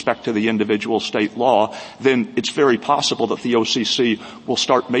with respect to the individual state law, then it's very possible that the OCC will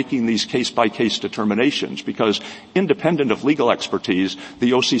start making these case-by-case determinations, because independent of legal expertise,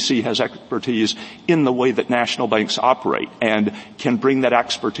 the OCC has expertise in the way that national banks operate and can bring that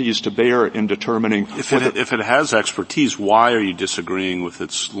expertise to bear in determining... If it has expertise, why are you disagreeing with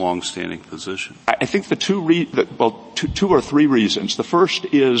its long-standing position? I think the two or three reasons. The first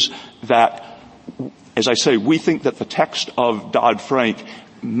is that, as I say, we think that the text of Dodd-Frank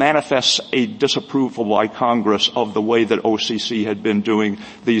manifests a disapproval by Congress of the way that OCC had been doing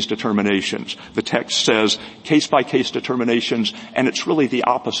these determinations. The text says case-by-case determinations, and it's really the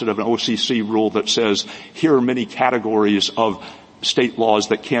opposite of an OCC rule that says here are many categories of state laws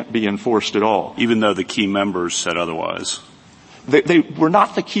that can't be enforced at all. Even though the key members said otherwise. They were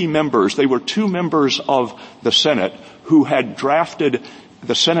not the key members. They were two members of the Senate who had drafted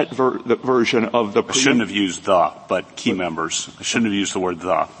the Senate version of the... I shouldn't have used the, but key members. I shouldn't have used the word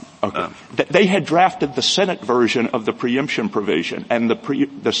the. Okay. They had drafted the Senate version of the preemption provision, and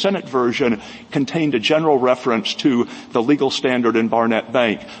the Senate version contained a general reference to the legal standard in Barnett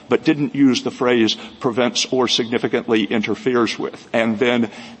Bank, but didn't use the phrase prevents or significantly interferes with. And then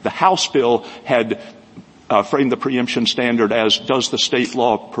the House bill had framed the preemption standard as, does the state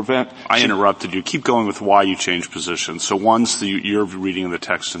law prevent? I interrupted you. Keep going with why you changed positions. So one's your reading of the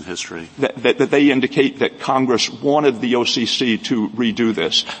text and history. That they indicate that Congress wanted the OCC to redo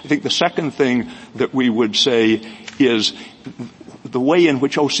this. I think the second thing that we would say is the way in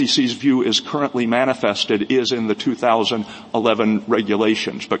which OCC's view is currently manifested is in the 2011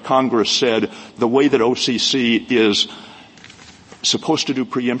 regulations. But Congress said the way that OCC is supposed to do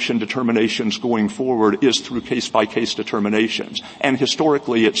preemption determinations going forward is through case-by-case determinations. And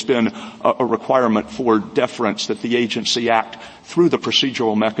historically, it's been a requirement for deference that the agency act through the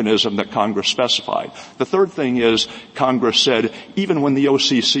procedural mechanism that Congress specified. The third thing is Congress said even when the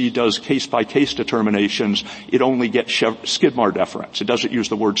OCC does case-by-case determinations, it only gets Skidmore deference. It doesn't use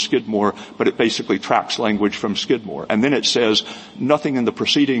the word Skidmore, but it basically tracks language from Skidmore. And then it says nothing in the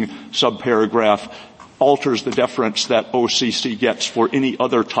preceding subparagraph alters the deference that OCC gets for any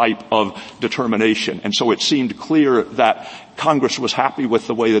other type of determination. And so it seemed clear that Congress was happy with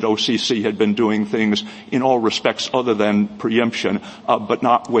the way that OCC had been doing things in all respects other than preemption, but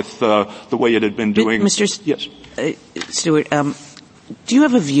not with the way it had been doing. Yes. Stewart, do you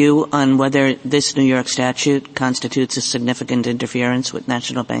have a view on whether this New York statute constitutes a significant interference with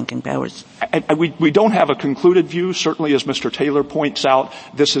national banking powers? We don't have a concluded view. Certainly, as Mr. Taylor points out,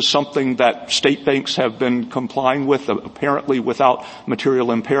 this is something that state banks have been complying with, apparently without material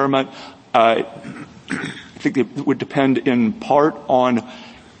impairment. I think it would depend in part on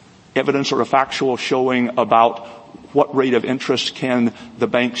evidence or a factual showing about what rate of interest can the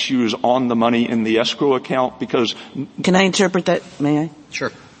banks use on the money in the escrow account, because... Can I interpret that? May I?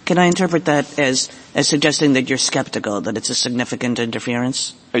 Sure. Can I interpret that as suggesting that you're skeptical that it's a significant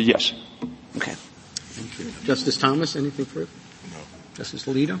interference? Yes. Okay. Thank you. Justice Thomas, anything further? No. Justice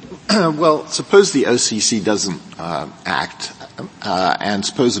Alito? Well, suppose the OCC doesn't act, and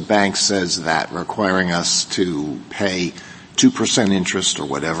suppose a bank says that requiring us to pay 2% interest or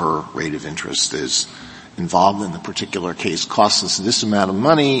whatever rate of interest is involved in the particular case costs us this amount of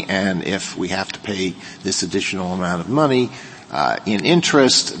money, and if we have to pay this additional amount of money in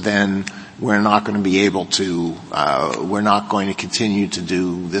interest, then we're not going to be able to, we're not going to continue to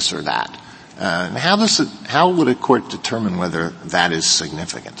do this or that. How would a court determine whether that is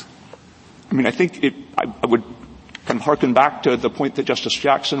significant? I mean, I think I would kind of harken back to the point that Justice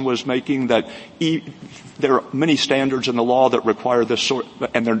Jackson was making, that there are many standards in the law that require this sort,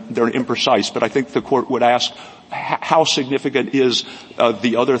 and they're imprecise. But I think the court would ask, how significant is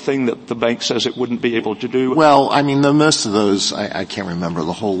the other thing that the bank says it wouldn't be able to do? Well, I mean, most of those, I can't remember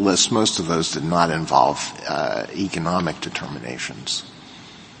the whole list. Most of those did not involve economic determinations.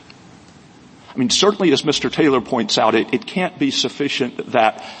 I mean, certainly, as Mr. Taylor points out, it can't be sufficient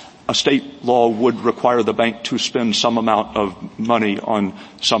that a state law would require the bank to spend some amount of money on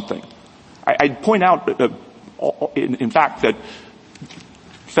something. I'd point out, in fact, that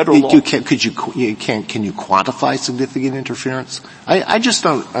federal law... Can you quantify significant interference? I just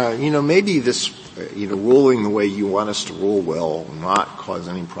don't, maybe this, ruling the way you want us to rule will not cause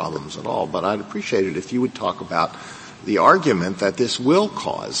any problems at all, but I'd appreciate it if you would talk about the argument that this will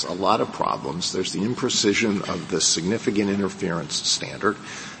cause a lot of problems. There's the imprecision of the significant interference standard.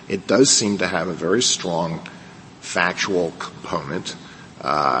 It does seem to have a very strong factual component.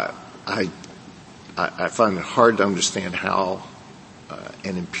 I find it hard to understand how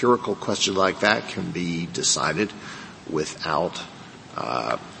an empirical question like that can be decided without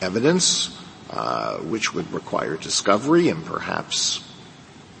evidence, which would require discovery and perhaps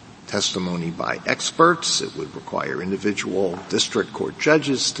testimony by experts. It would require individual district court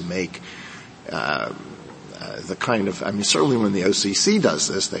judges to make the kind of, certainly when the OCC does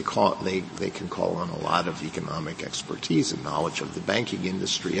this, they can call on a lot of economic expertise and knowledge of the banking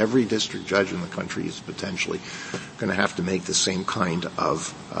industry. Every district judge in the country is potentially going to have to make the same kind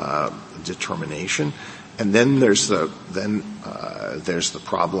of determination. And then there's the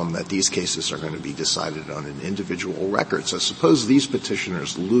problem that these cases are going to be decided on an individual record. So suppose these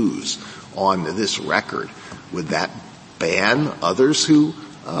petitioners lose on this record, would that ban others who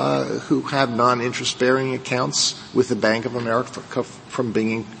have non-interest-bearing accounts with the Bank of America from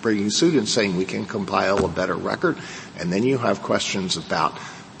bringing suit and saying we can compile a better record? And then you have questions about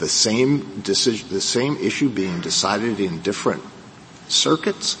the same issue being decided in different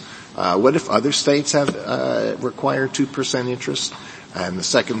circuits. What if other states have require 2% interest and the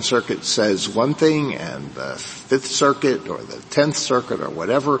Second Circuit says one thing, and the Fifth Circuit or the Tenth Circuit or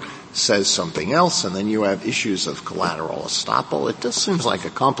whatever says something else, and then you have issues of collateral estoppel. It just seems like a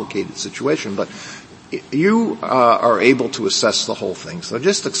complicated situation, but you are able to assess the whole thing. So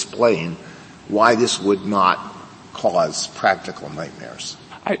just explain why this would not cause practical nightmares.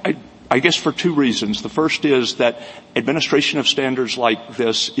 I guess for two reasons. The first is that administration of standards like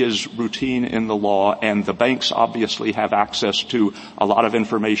this is routine in the law, and the banks obviously have access to a lot of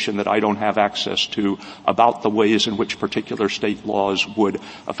information that I don't have access to about the ways in which particular state laws would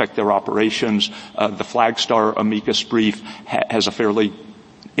affect their operations. The Flagstar amicus brief has a fairly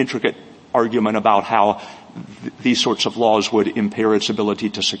intricate argument about how these sorts of laws would impair its ability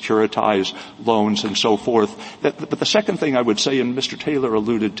to securitize loans and so forth. But the second thing I would say, and Mr. Taylor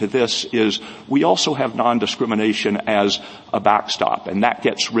alluded to this, is we also have non-discrimination as a backstop, and that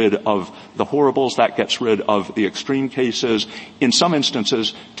gets rid of the horribles, that gets rid of the extreme cases. In some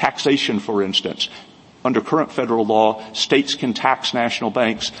instances, taxation, for instance. Under current federal law, states can tax national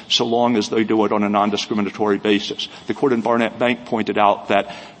banks so long as they do it on a non-discriminatory basis. The court in Barnett Bank pointed out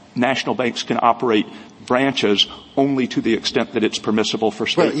that national banks can operate branches only to the extent that it's permissible for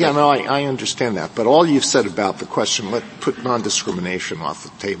state. I understand that. But all you've said about the question, put non-discrimination off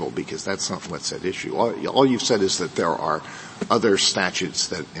the table because that's not what's at issue. All you've said is that there are other statutes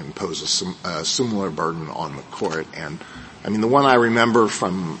that impose a similar burden on the court. And, I mean, the one I remember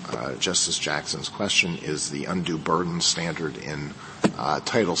from Justice Jackson's question is the undue burden standard in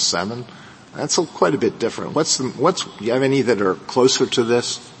Title VII. That's quite a bit different. Do you have any that are closer to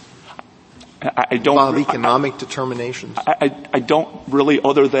this? I don't. Of economic determinations? I don't really,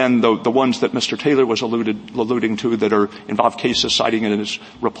 other than the ones that Mr. Taylor was alluding to that involve cases citing in his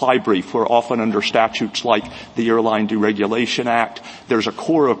reply brief, where often under statutes like the Airline Deregulation Act, there's a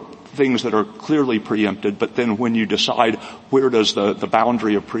core of things that are clearly preempted, but then when you decide where does the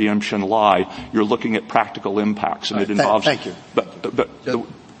boundary of preemption lie, you're looking at practical impacts, and it involves. Thank you.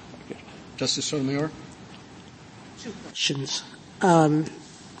 Justice Sotomayor? Two questions.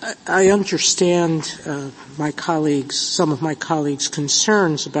 I understand some of my colleagues'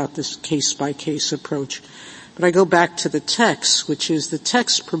 concerns about this case-by-case approach, but I go back to the text, which is the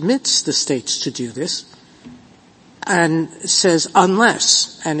text permits the states to do this and says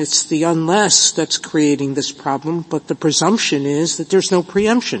unless, and it's the unless that's creating this problem, but the presumption is that there's no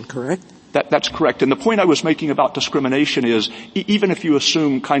preemption, correct? That's correct. And the point I was making about discrimination is even if you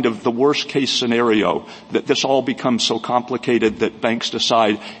assume kind of the worst case scenario, that this all becomes so complicated that banks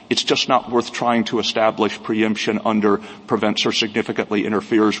decide it's just not worth trying to establish preemption under, prevents, or significantly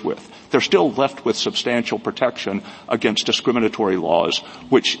interferes with. They're still left with substantial protection against discriminatory laws,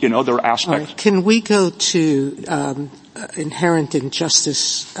 which in other aspects. Right. Can we go to inherent in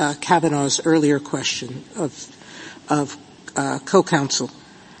Justice Kavanaugh's earlier question of co-counsel?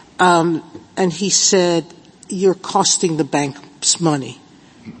 And he said, you're costing the banks money,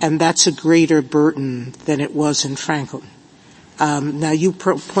 and that's a greater burden than it was in Franklin. Now you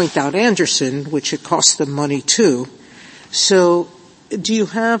point out Anderson, which it cost them money too. So do you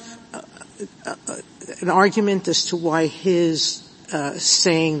have an argument as to why his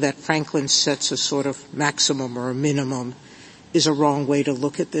saying that Franklin sets a sort of maximum or a minimum is a wrong way to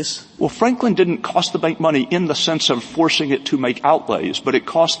look at this? Well, Franklin didn't cost the bank money in the sense of forcing it to make outlays, but it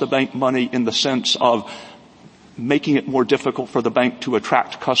cost the bank money in the sense of making it more difficult for the bank to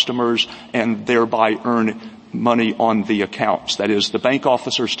attract customers and thereby earn money on the accounts. That is, the bank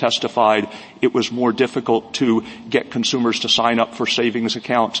officers testified it was more difficult to get consumers to sign up for savings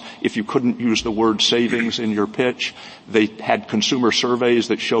accounts if you couldn't use the word savings in your pitch. They had consumer surveys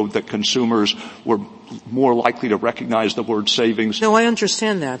that showed that consumers were more likely to recognize the word savings. No, I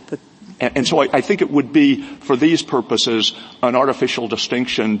understand that, but and so I think it would be, for these purposes, an artificial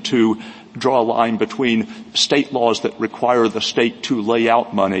distinction to draw a line between state laws that require the state to lay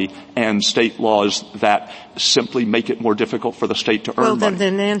out money and state laws that simply make it more difficult for the state to earn money. Well,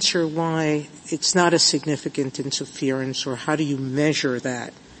 then answer why it's not a significant interference, or how do you measure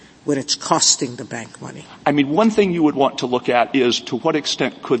that when it's costing the bank money? I mean, one thing you would want to look at is to what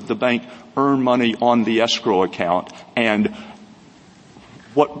extent could the bank earn money on the escrow account, and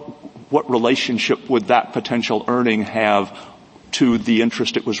what relationship would that potential earning have to the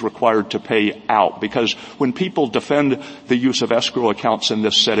interest it was required to pay out? Because when people defend the use of escrow accounts in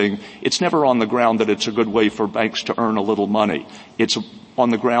this setting, it's never on the ground that it's a good way for banks to earn a little money. It's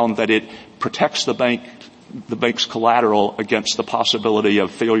on the ground that it protects the bank's collateral against the possibility of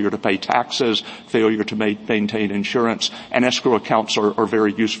failure to pay taxes, failure to maintain insurance, and escrow accounts are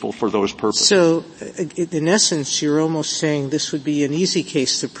very useful for those purposes. So, in essence, you're almost saying this would be an easy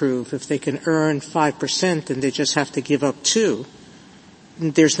case to prove if they can earn 5% and they just have to give up 2%.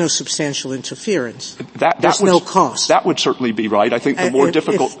 there's no substantial interference. There's no cost. That would certainly be right. I think the more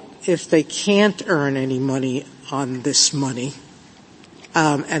difficult... If they can't earn any money on this money,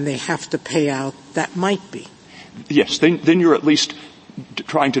 and they have to pay out, that might be. Yes, then you're at least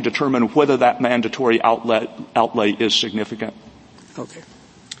trying to determine whether that mandatory outlay is significant. Okay.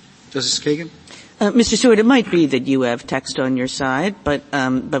 Justice Kagan? Mr. Stewart, it might be that you have text on your side, but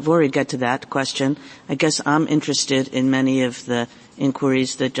before we get to that question, I guess I'm interested in many of the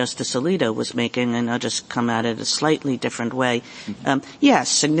inquiries that Justice Alito was making, and I'll just come at it a slightly different way. Yes,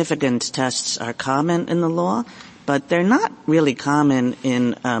 significant tests are common in the law, but they're not really common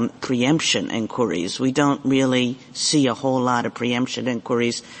in preemption inquiries. We don't really see a whole lot of preemption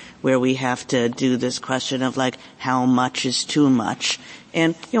inquiries where we have to do this question of like, how much is too much?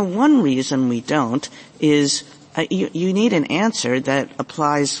 And, one reason we don't is you need an answer that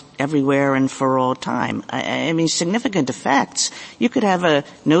applies everywhere and for all time. I mean, significant effects. You could have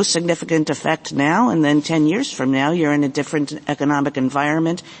no significant effect now, and then 10 years from now you're in a different economic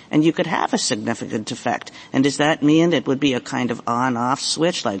environment, and you could have a significant effect. And does that mean it would be a kind of on-off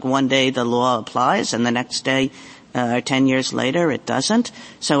switch, like one day the law applies and the next day 10 years later it doesn't?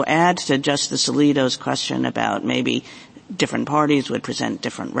 So add to Justice Alito's question about maybe different parties would present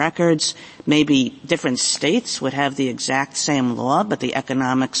different records. Maybe different states would have the exact same law, but the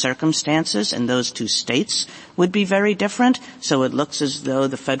economic circumstances in those two states would be very different. So it looks as though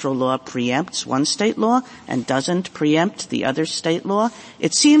the federal law preempts one state law and doesn't preempt the other state law.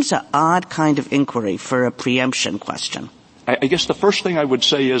 It seems an odd kind of inquiry for a preemption question. I guess the first thing I would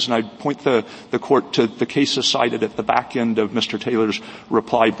say is, and I'd point the Court to the cases cited at the back end of Mr. Taylor's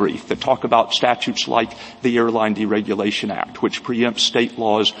reply brief that talk about statutes like the Airline Deregulation Act, which preempts state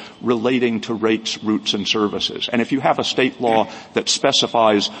laws relating to rates, routes, and services. And if you have a state law that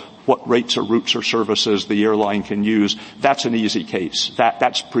specifies what rates or routes or services the airline can use, that's an easy case.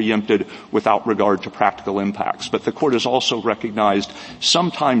 That's preempted without regard to practical impacts. But the Court has also recognized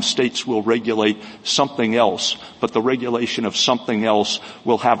sometimes states will regulate something else, but the regulation of something else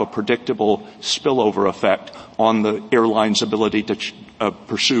will have a predictable spillover effect on the airline's ability to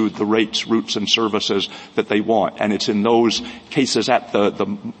pursue the rates, routes, and services that they want. And it's in those cases at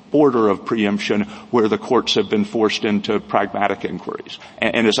the border of preemption where the courts have been forced into pragmatic inquiries.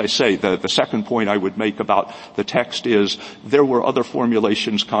 And as I say, the second point I would make about the text is there were other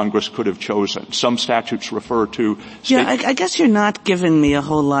formulations Congress could have chosen. Some statutes refer to I guess you're not giving me a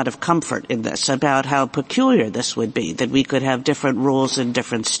whole lot of comfort in this about how peculiar this would be, that we could have different rules in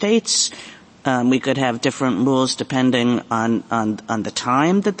different states. We could have different rules depending on the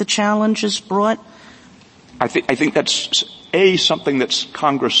time that the challenge is brought. I think that's A, something that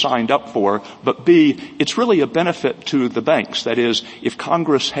Congress signed up for, but B, it's really a benefit to the banks. That is, if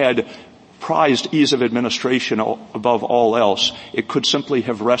Congress had prized ease of administration above all else, it could simply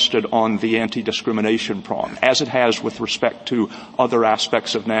have rested on the anti-discrimination prong, as it has with respect to other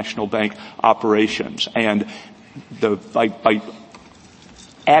aspects of national bank operations. And by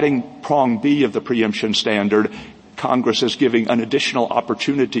adding prong B of the preemption standard, Congress is giving an additional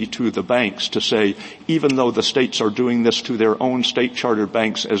opportunity to the banks to say, even though the states are doing this to their own state-chartered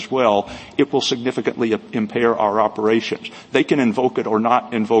banks as well, it will significantly impair our operations. They can invoke it or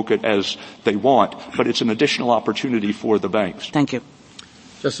not invoke it as they want, but it's an additional opportunity for the banks. Thank you.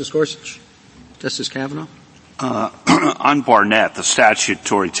 Justice Gorsuch? Justice Kavanaugh? On Barnett, the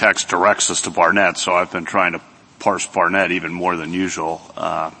statutory text directs us to Barnett, so I've been trying to parse Barnett even more than usual.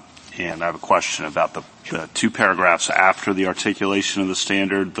 And I have a question about the two paragraphs after the articulation of the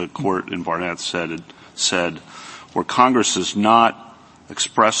standard. The court in Barnett said, where Congress is not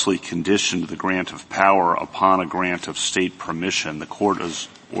expressly conditioned the grant of power upon a grant of state permission, the court has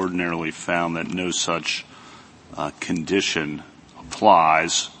ordinarily found that no such condition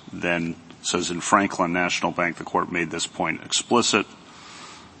applies. Then says in Franklin National Bank, the court made this point explicit.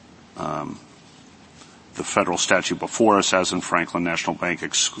 The federal statute before us, as in Franklin National Bank,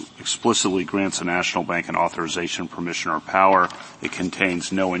 explicitly grants a national bank an authorization, permission, or power. It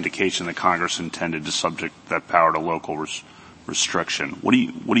contains no indication that Congress intended to subject that power to local restriction. How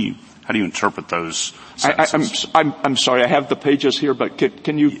do you interpret those sentences? I'm sorry, I have the pages here, but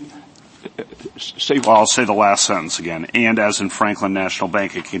can you say? Well, I'll say the last sentence again. And as in Franklin National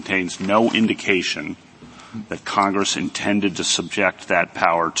Bank, it contains no indication that Congress intended to subject that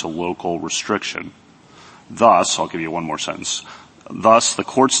power to local restriction. Thus, I'll give you one more sentence. Thus, the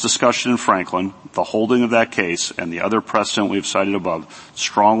court's discussion in Franklin, the holding of that case, and the other precedent we have cited above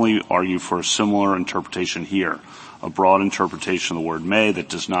strongly argue for a similar interpretation here. a broad interpretation of the word may that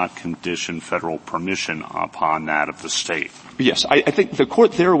does not condition federal permission upon that of the state. Yes, I think the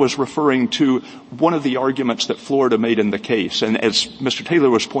court there was referring to one of the arguments that Florida made in the case. And as Mr. Taylor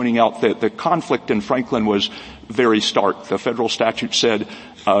was pointing out, the conflict in Franklin was very stark. The federal statute said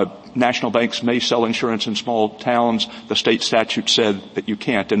national banks may sell insurance in small towns. The state statute said that you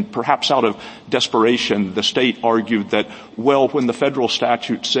can't. And perhaps out of desperation, the state argued that, well, when the federal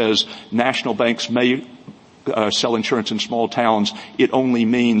statute says national banks may sell insurance in small towns, it only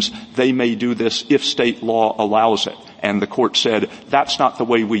means they may do this if state law allows it. And the court said that's not the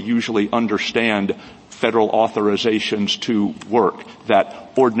way we usually understand federal authorizations to work.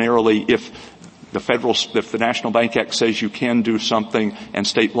 That ordinarily if the National Bank Act says you can do something and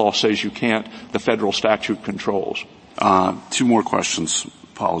state law says you can't, the federal statute controls. Two more questions.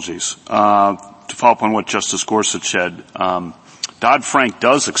 Apologies. To follow up on what Justice Gorsuch said, Dodd-Frank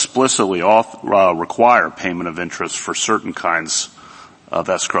does explicitly require payment of interest for certain kinds of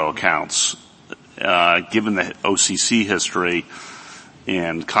escrow accounts. Given the OCC history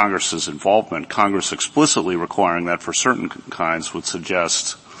and Congress's involvement, Congress explicitly requiring that for certain kinds would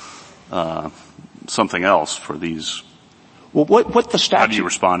suggest something else for these. Well, what the statute? How do you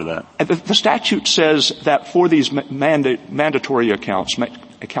respond to that? The statute says that for these mandatory accounts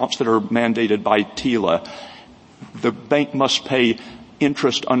that are mandated by TILA, the bank must pay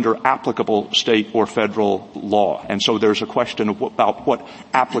interest under applicable state or federal law. And so there's a question about what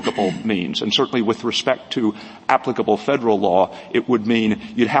applicable means. And certainly with respect to applicable federal law, it would mean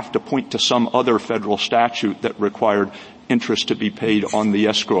you'd have to point to some other federal statute that required interest to be paid on the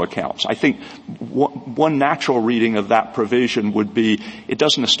escrow accounts. I think one natural reading of that provision would be it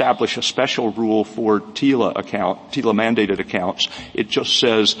doesn't establish a special rule for TILA mandated accounts. It just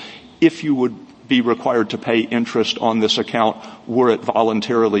says if you would be required to pay interest on this account were it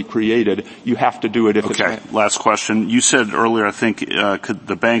voluntarily created, you have to do it if okay. Last question. You said earlier, I think,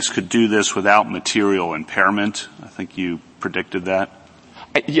 the banks could do this without material impairment. I think you predicted that.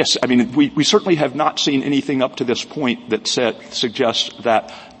 Yes. I mean, we certainly have not seen anything up to this point that suggests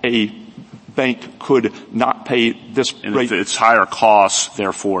that a bank could not pay this and rate. If it's higher costs,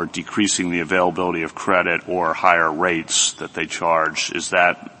 therefore decreasing the availability of credit or higher rates that they charge, is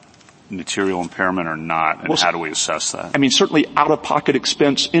that material impairment or not, and how do we assess that? I mean, certainly out-of-pocket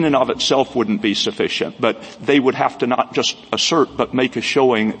expense in and of itself wouldn't be sufficient, but they would have to not just assert but make a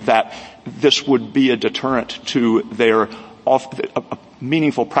showing that this would be a deterrent to their a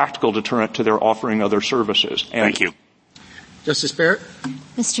meaningful practical deterrent to their offering other services. Thank you. Justice Barrett?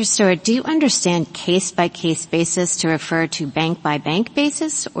 Mr. Stewart, do you understand case-by-case basis to refer to bank-by-bank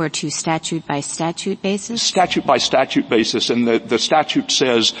basis or to statute-by-statute basis? Statute-by-statute basis, and the statute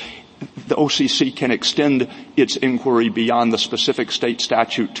says the OCC can extend its inquiry beyond the specific state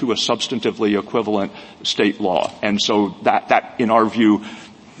statute to a substantively equivalent state law. And so that in our view,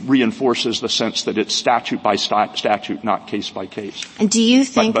 reinforces the sense that it's statute by statute, not case by case. And do you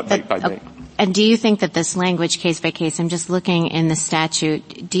think And do you think that this language, case by case, I'm just looking in the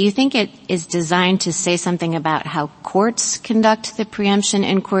statute, do you think it is designed to say something about how courts conduct the preemption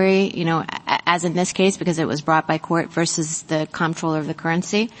inquiry, as in this case, because it was brought by court versus the comptroller of the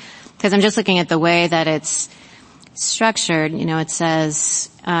currency? Because I'm just looking at the way that it's structured. It says,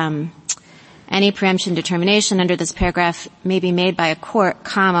 any preemption determination under this paragraph may be made by a court,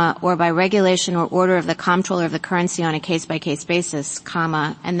 comma, or by regulation or order of the comptroller of the currency on a case-by-case basis,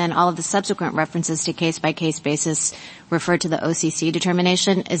 comma, and then all of the subsequent references to case-by-case basis refer to the OCC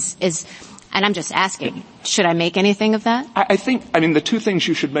determination. And I'm just asking, should I make anything of that? I mean, the two things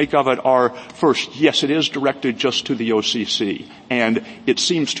you should make of it are, first, yes, it is directed just to the OCC, and it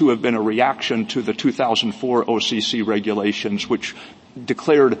seems to have been a reaction to the 2004 OCC regulations, which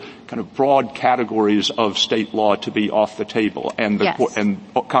declared kind of broad categories of state law to be off the table. And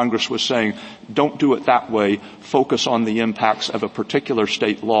Congress was saying, don't do it that way. Focus on the impacts of a particular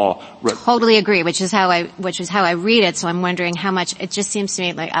state law. Totally agree, which is how I read it. So I'm wondering how much, it just seems to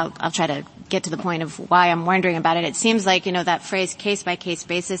me like I'll try to get to the point of why I'm wondering about it. It seems like, that phrase case by case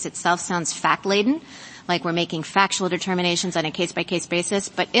basis itself sounds fact laden. Like we're making factual determinations on a case-by-case basis.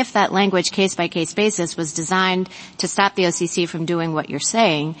 But if that language case-by-case basis was designed to stop the OCC from doing what you're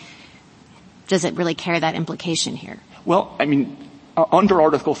saying, does it really carry that implication here? Well, I mean, Under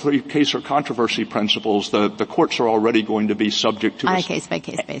Article 3 case or controversy principles, the courts are already going to be subject to on a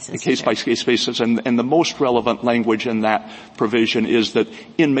case-by-case basis. A case-by-case basis, and the most relevant language in that provision is that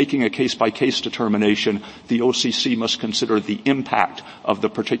in making a case-by-case determination, the OCC must consider the impact of the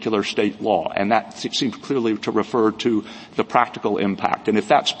particular state law, and that seems clearly to refer to the practical impact. And if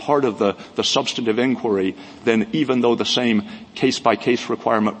that's part of the substantive inquiry, then even though the same case-by-case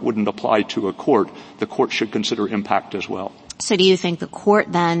requirement wouldn't apply to a court, the court should consider impact as well. So do you think the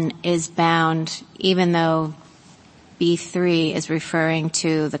court then is bound, even though B3 is referring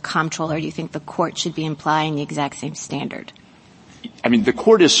to the comptroller, do you think the court should be implying the exact same standard? I mean, the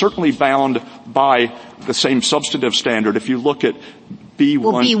court is certainly bound by the same substantive standard. If you look at B1.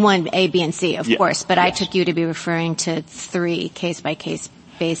 Well, B1, A, B, and C, of course, but yes. I took you to be referring to 3 case-by-case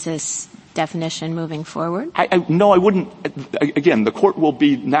basis definition moving forward? No, I wouldn't. Again, the court will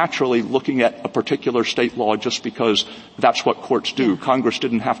be naturally looking at a particular state law just because that's what courts do. Yeah. Congress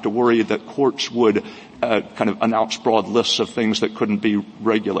didn't have to worry that courts would kind of announce broad lists of things that couldn't be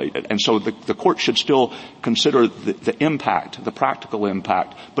regulated. And so the court should still consider the impact, the practical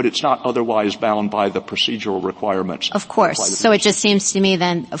impact, but it's not otherwise bound by the procedural requirements. Of course. So it just seems to me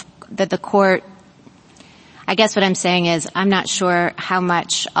then that the court, I guess what I'm saying is I'm not sure how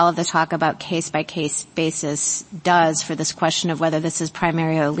much all of the talk about case-by-case basis does for this question of whether this is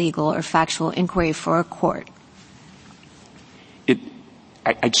primarily a legal or factual inquiry for a court.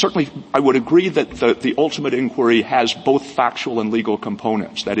 I would agree that the ultimate inquiry has both factual and legal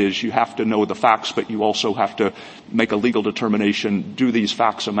components. That is, you have to know the facts, but you also have to make a legal determination. Do these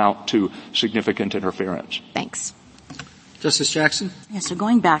facts amount to significant interference? Thanks. Justice Jackson? Yeah, so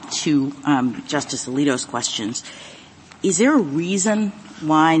going back to Justice Alito's questions, is there a reason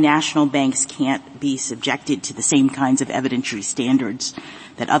why national banks can't be subjected to the same kinds of evidentiary standards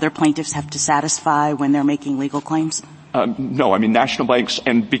that other plaintiffs have to satisfy when they're making legal claims? No, I mean, national banks,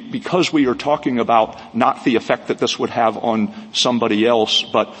 and because we are talking about not the effect that this would have on somebody else,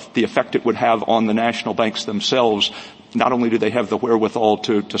 but the effect it would have on the national banks themselves, not only do they have the wherewithal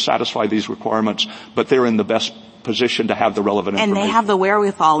to satisfy these requirements, but they're in the best position to have the relevant information. And they have the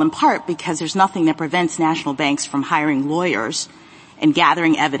wherewithal in part because there's nothing that prevents national banks from hiring lawyers and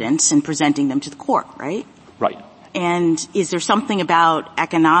gathering evidence and presenting them to the court, right? Right. And is there something about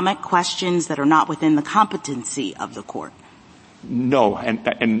economic questions that are not within the competency of the court? No, and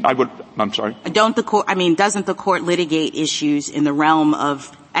I'm sorry. Doesn't the court litigate issues in the realm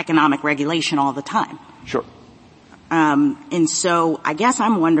of economic regulation all the time? Sure. And so I guess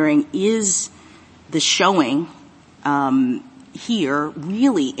I'm wondering, is the showing here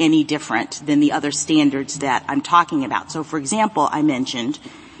really any different than the other standards that I'm talking about? So, for example, I mentioned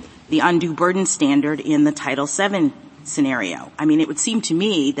the undue burden standard in the Title VII scenario. I mean, it would seem to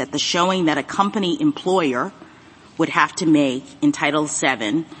me that the showing that a company employer would have to make in Title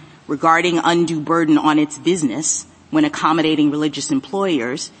VII regarding undue burden on its business when accommodating religious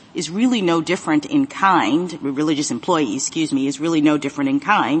employers is really no different in kind, is really no different in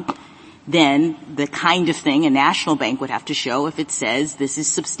kind than the kind of thing a national bank would have to show if it says this is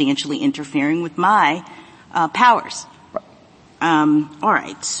substantially interfering with my powers. All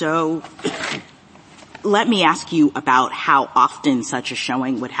right, so let me ask you about how often such a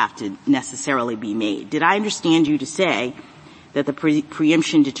showing would have to necessarily be made. Did I understand you to say that the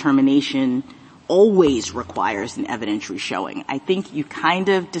preemption determination always requires an evidentiary showing? I think you kind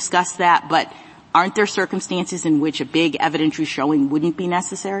of discussed that, but aren't there circumstances in which a big evidentiary showing wouldn't be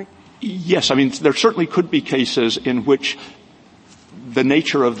necessary? Yes, I mean, there certainly could be cases in which the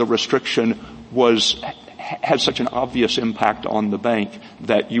nature of the restriction had such an obvious impact on the bank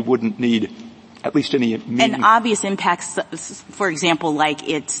that you wouldn't need at least any an obvious impact, for example, like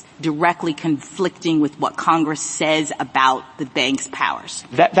it's directly conflicting with what Congress says about the bank's powers.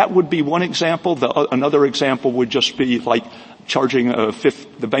 That would be one example. Another example would just be like charging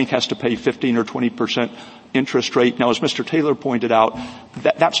the bank has to pay 15 or 20% interest rate. Now, as Mr. Taylor pointed out,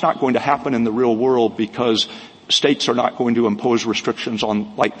 that's not going to happen in the real world because states are not going to impose restrictions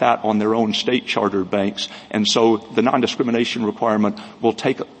like that on their own state chartered banks. And so the non-discrimination requirement will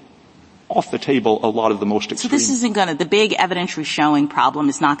take off the table a lot of the most extreme. So this isn't the big evidentiary showing problem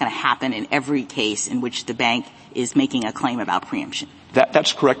is not going to happen in every case in which the bank is making a claim about preemption.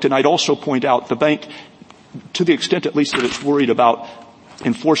 That's correct. And I'd also point out the bank, to the extent at least that it's worried about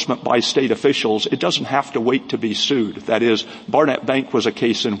enforcement by state officials, it doesn't have to wait to be sued. That is, Barnett Bank was a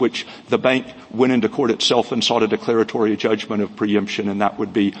case in which the bank went into court itself and sought a declaratory judgment of preemption, and that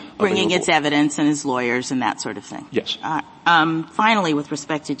would be bringing available. Its evidence and its lawyers and that sort of thing. Yes. Finally, with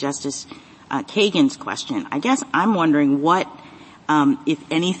respect to Justice Kagan's question, I guess I'm wondering what, if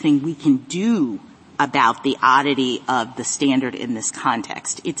anything, we can do about the oddity of the standard in this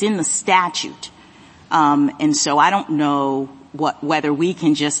context. It's in the statute. And so I don't know whether we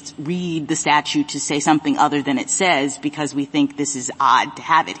can just read the statute to say something other than it says because we think this is odd to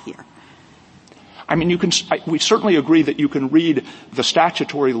have it here. I mean, we certainly agree that you can read the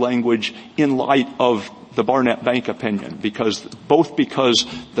statutory language in light of the Barnett Bank opinion because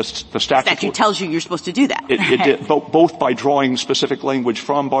the statute tells you you're supposed to do that. It did, both by drawing specific language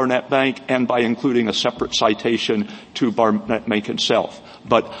from Barnett Bank and by including a separate citation to Barnett Bank itself.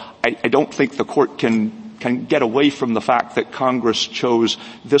 But I don't think the court can get away from the fact that Congress chose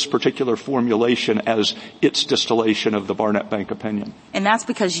this particular formulation as its distillation of the Barnett Bank opinion. And that's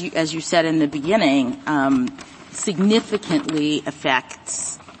because, as you said in the beginning, significantly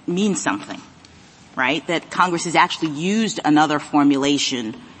affects means something, right? That Congress has actually used another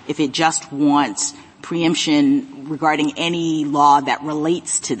formulation if it just wants preemption regarding any law that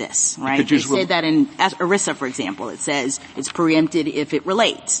relates to this, right? They say that in ERISA, for example. It says it's preempted if it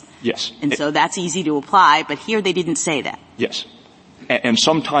relates. Yes. And so that's easy to apply, but here they didn't say that. Yes. And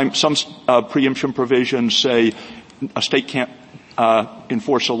sometimes some preemption provisions say a state can't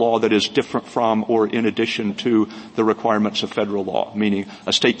enforce a law that is different from or in addition to the requirements of federal law, meaning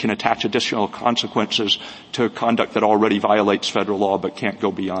a state can attach additional consequences to conduct that already violates federal law but can't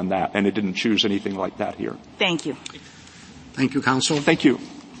go beyond that. And it didn't choose anything like that here. Thank you. Thank you, counsel. Thank you.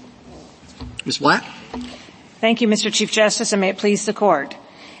 Ms. Blatt? Thank you, Mr. Chief Justice, and may it please the Court.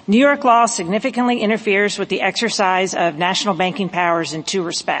 New York law significantly interferes with the exercise of national banking powers in two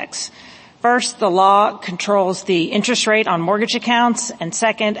respects. First, the law controls the interest rate on mortgage accounts, and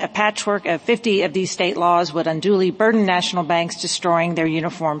second, a patchwork of 50 of these state laws would unduly burden national banks, destroying their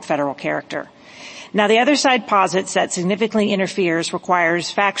uniform federal character. Now, the other side posits that significantly interferes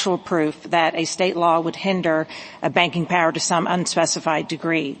requires factual proof that a state law would hinder a banking power to some unspecified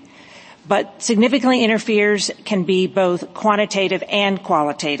degree. But significantly interferes can be both quantitative and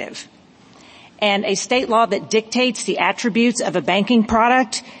qualitative. And a state law that dictates the attributes of a banking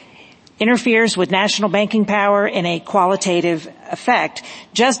product interferes with national banking power in a qualitative effect,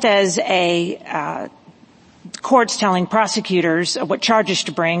 just as courts telling prosecutors what charges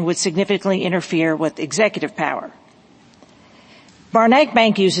to bring would significantly interfere with executive power. Barnett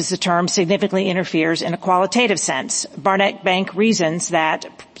Bank uses the term significantly interferes in a qualitative sense. Barnett Bank reasons that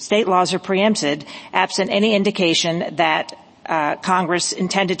state laws are preempted absent any indication that Congress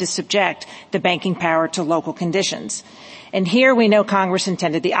intended to subject the banking power to local conditions. And here we know Congress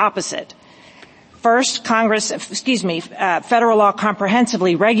intended the opposite. First, federal law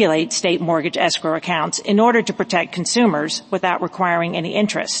comprehensively regulates state mortgage escrow accounts in order to protect consumers without requiring any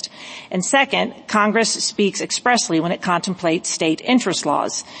interest. And second, Congress speaks expressly when it contemplates state interest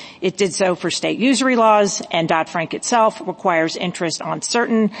laws. It did so for state usury laws, and Dodd-Frank itself requires interest on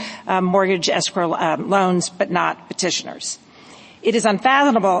certain mortgage escrow loans, but not petitioners. It is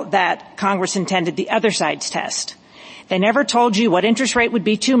unfathomable that Congress intended the other side's test. They never told you what interest rate would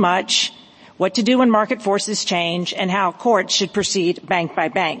be too much, what to do when market forces change, and how courts should proceed bank by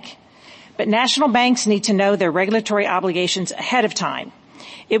bank. But national banks need to know their regulatory obligations ahead of time.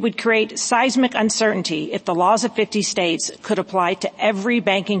 It would create seismic uncertainty if the laws of 50 states could apply to every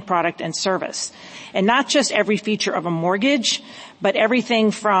banking product and service. And not just every feature of a mortgage, but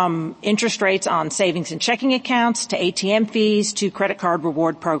everything from interest rates on savings and checking accounts to ATM fees to credit card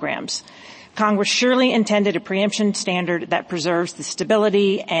reward programs. Congress surely intended a preemption standard that preserves the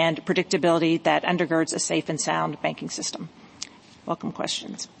stability and predictability that undergirds a safe and sound banking system. Welcome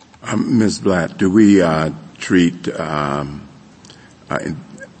questions. Ms. Blatt, do we treat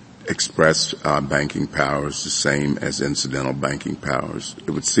express banking powers the same as incidental banking powers?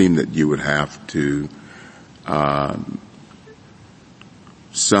 It would seem that you would have to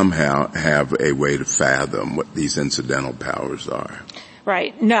somehow have a way to fathom what these incidental powers are.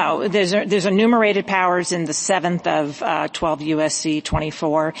 Right. No, there's enumerated powers in the 7th of 12 U.S.C.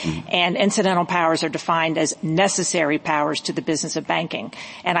 24, and incidental powers are defined as necessary powers to the business of banking.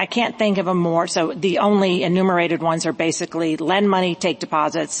 And I can't think of a more, so the only enumerated ones are basically lend money, take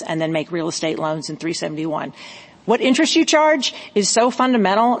deposits, and then make real estate loans in 371. What interest you charge is so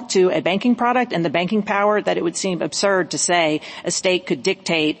fundamental to a banking product and the banking power that it would seem absurd to say a state could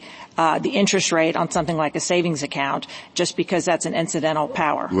dictate the interest rate on something like a savings account just because that's an incidental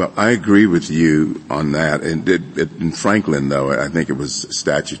power. Well, I agree with you on that. And in Franklin, though, I think it was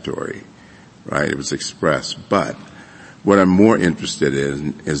statutory, right? It was expressed. But what I'm more interested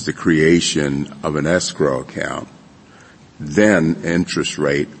in is the creation of an escrow account, then interest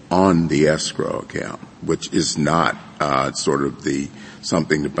rate on the escrow account, which is not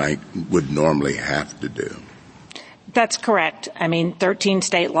something the bank would normally have to do. That's correct. I mean, 13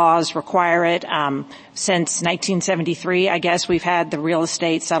 state laws require it. Since 1973, I guess, we've had the Real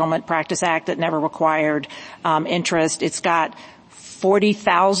Estate Settlement Practice Act that never required interest. It's got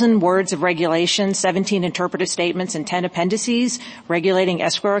 40,000 words of regulation, 17 interpretive statements, and 10 appendices regulating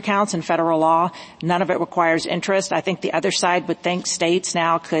escrow accounts in federal law. None of it requires interest. I think the other side would think states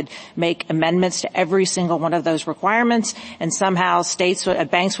now could make amendments to every single one of those requirements, and somehow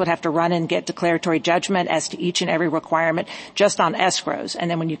banks would have to run and get declaratory judgment as to each and every requirement just on escrows. And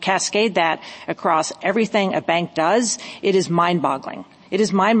then when you cascade that across everything a bank does, it is mind-boggling. It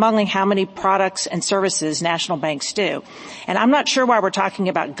is mind-boggling how many products and services national banks do. And I'm not sure why we're talking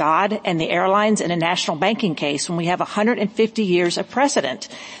about God and the airlines in a national banking case when we have 150 years of precedent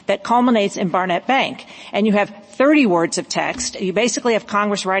that culminates in Barnett Bank. And you have 30 words of text. You basically have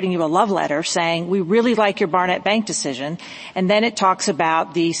Congress writing you a love letter saying, we really like your Barnett Bank decision. And then it talks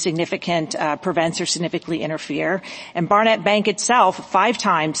about the significant prevents or significantly interfere. And Barnett Bank itself 5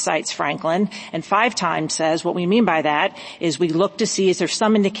 times cites Franklin and 5 times says what we mean by that is we look to see is there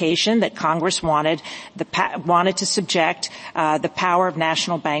some indication that Congress wanted to subject the power of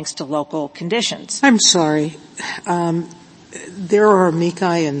national banks to local conditions. I'm sorry. There are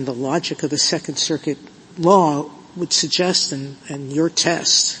amici, and the logic of the Second Circuit law would suggest, and your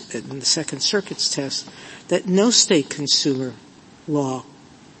test, and the Second Circuit's test, that no state consumer law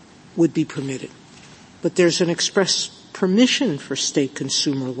would be permitted. But there's an express permission for state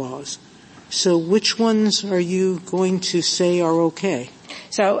consumer laws. So which ones are you going to say are okay?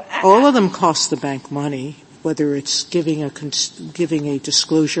 So all of them cost the bank money, whether it's giving a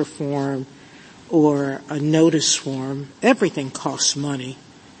disclosure form or a notice form. Everything costs money.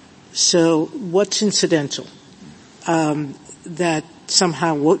 So what's incidental that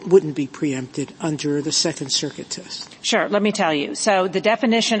somehow wouldn't be preempted under the Second Circuit test? Sure. Let me tell you. So the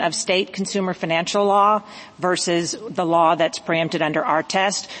definition of state consumer financial law versus the law that's preempted under our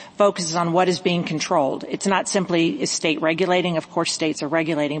test focuses on what is being controlled. It's not simply is state regulating. Of course, states are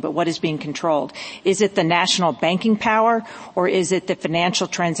regulating, but what is being controlled? Is it the national banking power or is it the financial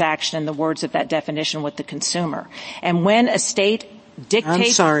transaction in the words of that definition with the consumer? And when a state dictates... I'm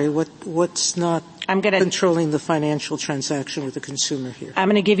sorry, what's not controlling the financial transaction with the consumer here? I'm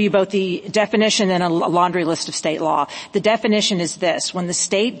going to give you both the definition and a laundry list of state law. The definition is this: when the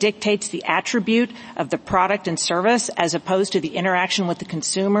state dictates the attribute of the product and service as opposed to the interaction with the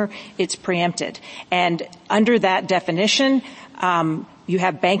consumer, it's preempted. And under that definition, you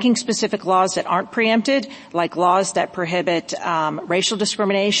have banking-specific laws that aren't preempted, like laws that prohibit racial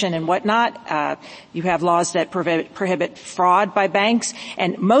discrimination and whatnot. You have laws that prohibit fraud by banks.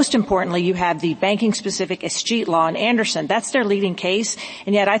 And most importantly, you have the banking-specific escheat law in Anderson. That's their leading case,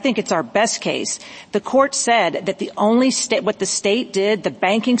 and yet I think it's our best case. The court said that the only what the state did, the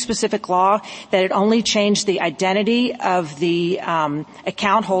banking-specific law, that it only changed the identity of the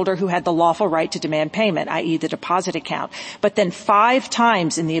account holder who had the lawful right to demand payment, i.e. the deposit account. But then 5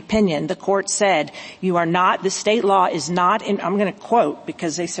 times in the opinion, the court said, the state law is not, I'm going to quote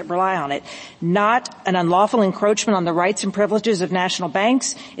because they rely on it, not an unlawful encroachment on the rights and privileges of national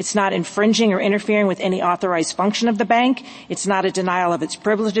banks. It's not infringing or interfering with any authorized function of the bank. It's not a denial of its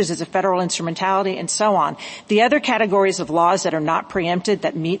privileges as a federal instrumentality, and so on. The other categories of laws that are not preempted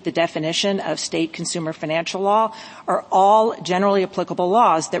that meet the definition of state consumer financial law are all generally applicable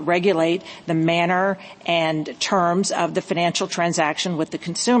laws that regulate the manner and terms of the financial transaction with the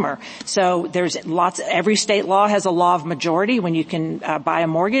consumer. So there's every state law has a law of majority. When you can buy a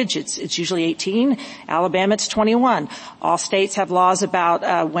mortgage, it's usually 18. Alabama, it's 21. All states have laws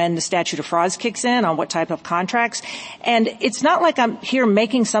about when the statute of frauds kicks in, on what type of contracts. And it's not like I'm here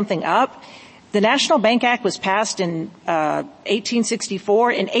making something up. The National Bank Act was passed in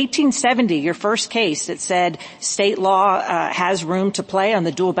 1864. In 1870, your first case that said state law has room to play on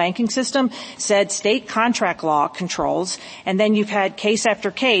the dual banking system said state contract law controls. And then you've had case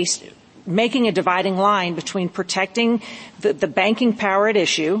after case making a dividing line between protecting the banking power at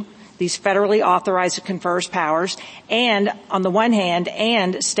issue, these federally authorized confers powers, and on the one hand,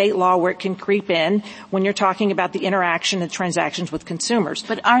 and state law where it can creep in when you're talking about the interaction and transactions with consumers.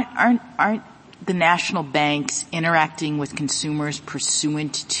 But aren't the national banks interacting with consumers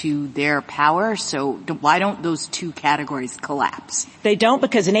pursuant to their power? So why don't those two categories collapse? They don't,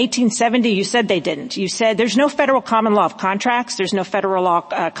 because in 1870 you said they didn't. You said there's no federal common law of contracts. There's no federal law,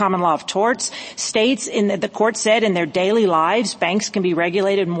 common law of torts. States, the court said in their daily lives, banks can be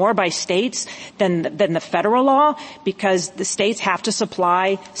regulated more by states than the federal law because the states have to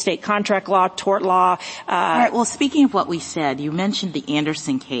supply state contract law, tort law. All right. Well, speaking of what we said, you mentioned the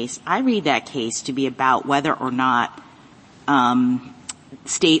Anderson case. I read that case to be about whether or not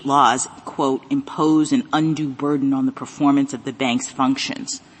state laws, quote, impose an undue burden on the performance of the bank's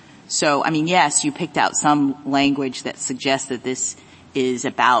functions. So, yes, you picked out some language that suggests that this is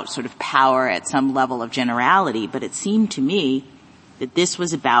about sort of power at some level of generality, but it seemed to me that this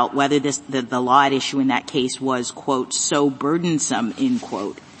was about whether the law at issue in that case was, quote, so burdensome, end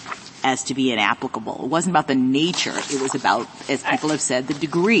quote, as to be inapplicable. It wasn't about the nature. It was about, as people have said, the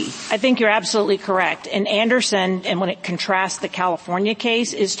degree. I think you're absolutely correct. And Anderson, and when it contrasts the California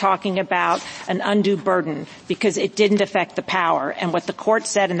case, is talking about an undue burden because it didn't affect the power. And what the court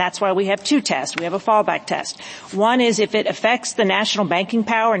said, and that's why we have two tests. We have a fallback test. One is if it affects the national banking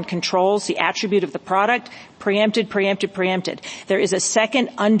power and controls the attribute of the product, preempted. There is a second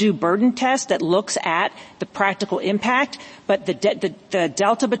undue burden test that looks at the practical impact, but the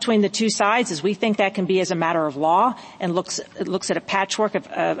delta between the two sides is we think that can be as a matter of law and looks at a patchwork of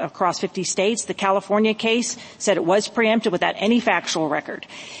across 50 states. The California case said it was preempted without any factual record.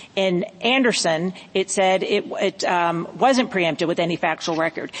 In Anderson, it said it wasn't preempted with any factual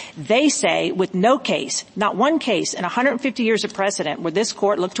record. They say with no case, not one case in 150 years of precedent where this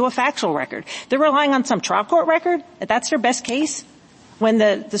court looked to a factual record. They're relying on some trial court record. That's their best case. When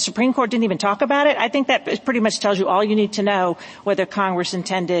the Supreme Court didn't even talk about it, I think that pretty much tells you all you need to know whether Congress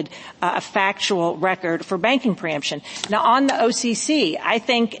intended a factual record for banking preemption. Now, on the OCC, I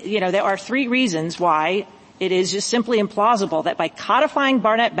think, there are three reasons why it is just simply implausible that by codifying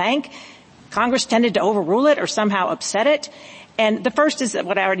Barnett Bank, Congress tended to overrule it or somehow upset it. And the first is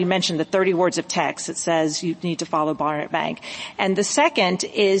what I already mentioned, the 30 words of text that says you need to follow Barnett Bank. And the second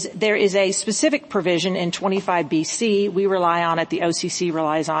is there is a specific provision in 25BC, we rely on it, the OCC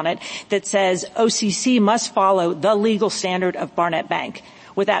relies on it, that says OCC must follow the legal standard of Barnett Bank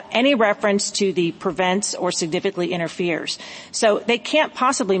without any reference to the prevents or significantly interferes. So they can't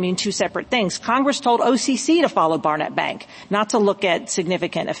possibly mean two separate things. Congress told OCC to follow Barnett Bank, not to look at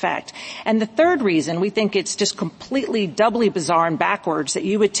significant effect. And the third reason, we think it's just completely doubly bizarre and backwards that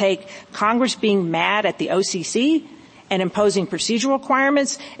you would take Congress being mad at the OCC and imposing procedural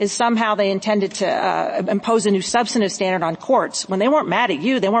requirements is somehow they intended to impose a new substantive standard on courts. When they weren't mad at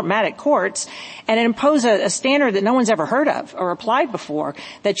you, they weren't mad at courts, and it imposed a standard that no one's ever heard of or applied before,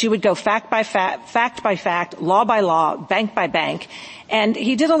 that you would go fact by fact, law by law, bank by bank. And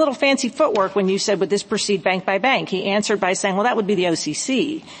he did a little fancy footwork when you said, would this proceed bank by bank? He answered by saying, well, that would be the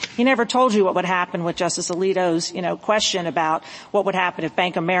OCC. He never told you what would happen with Justice Alito's, question about what would happen if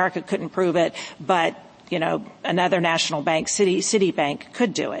Bank of America couldn't prove it, but another national bank, Citibank,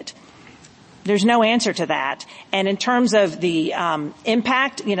 could do it. There's no answer to that. And in terms of the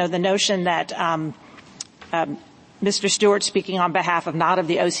impact, the notion that Mr. Stewart, speaking on behalf of not of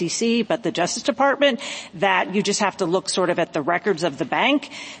the OCC but the Justice Department, that you just have to look sort of at the records of the bank.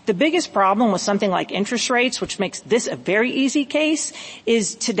 The biggest problem with something like interest rates, which makes this a very easy case,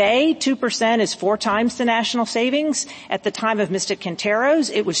 is today 2% is 4 times the national savings. At the time of Mr. Cantero's,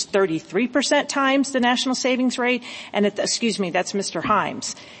 it was 33% times the national savings rate, and that's Mr.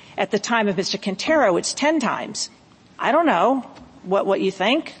 Himes. At the time of Mr. Cantero, it's 10 times. I don't know what you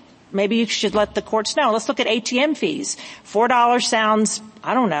think. Maybe you should let the courts know. Let's look at ATM fees. $4 sounds,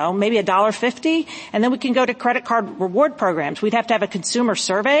 I don't know, maybe $1.50, and then we can go to credit card reward programs. We'd have to have a consumer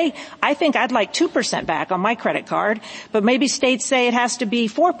survey. I think I'd like 2% back on my credit card, but maybe states say it has to be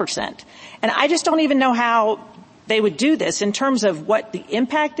 4%. And I just don't even know how they would do this in terms of what the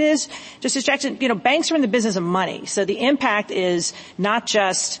impact is. Justice Jackson, banks are in the business of money, so the impact is not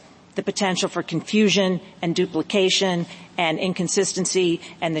just the potential for confusion and duplication and inconsistency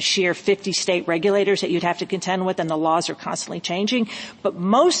and the sheer 50 state regulators that you'd have to contend with, and the laws are constantly changing. But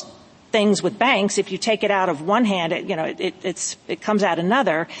most things with banks, if you take it out of one hand, it comes out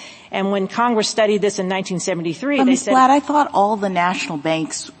another. And when Congress studied this in 1973, they said, Blatt, I thought all the national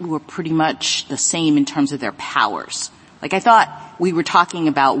banks were pretty much the same in terms of their powers. Like, I thought we were talking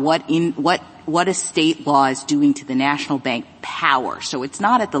about what a state law is doing to the national bank power. So it's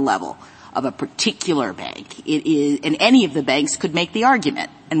not at the level of a particular bank. It is, and any of the banks could make the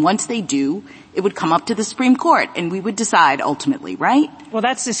argument. And once they do, it would come up to the Supreme Court, and we would decide ultimately, right? Well,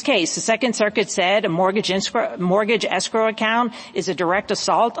 that's this case. The Second Circuit said a mortgage escrow account is a direct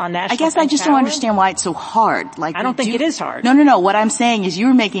assault on national bank I guess I just don't understand why it's so hard. I don't think it is hard. No. What I'm saying is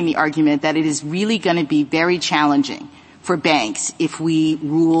you're making the argument that it is really going to be very challenging for banks if we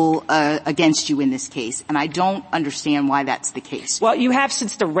rule against you in this case, and I don't understand why that's the case. Well, you have,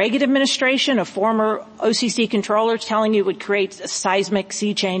 since the Reagan administration, of former OCC controllers telling you it would create a seismic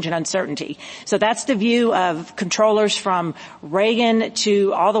sea change and uncertainty. So that's the view of controllers from Reagan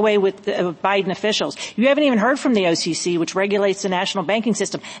to all the way with the Biden officials. You haven't even heard from the OCC, which regulates the national banking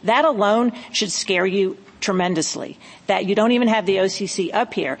system. That alone should scare you tremendously, that you don't even have the OCC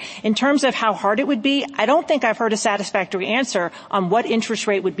up here. In terms of how hard it would be, I don't think I've heard a satisfactory answer on what interest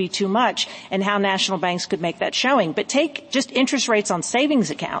rate would be too much and how national banks could make that showing. But take just interest rates on savings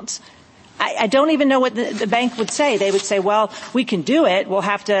accounts. I don't even know what the bank would say. They would say, well, we can do it. We'll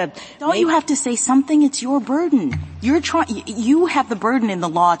have to. Don't you have to say something? It's your burden. You have the burden in the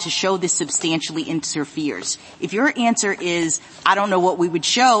law to show this substantially interferes. If your answer is, I don't know what we would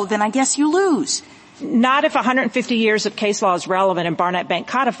show, then I guess you lose. Not if 150 years of case law is relevant and Barnett Bank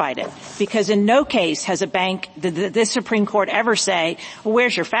codified it. Because in no case has a bank, this Supreme Court ever say, well,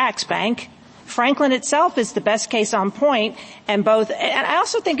 where's your facts, bank? Franklin itself is the best case on point, and I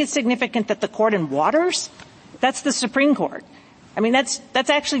also think it's significant that the court in Waters, that's the Supreme Court. I mean, that's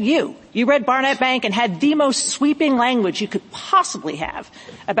actually you. You read Barnett Bank and had the most sweeping language you could possibly have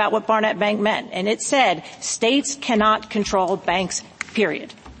about what Barnett Bank meant. And it said, states cannot control banks,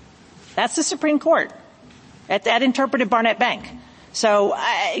 period. That's the Supreme Court. That interpreted Barnett Bank. So,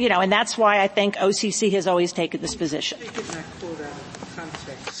 and that's why I think OCC has always taken this position.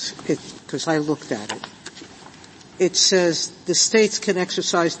 Because I looked at it. It says the states can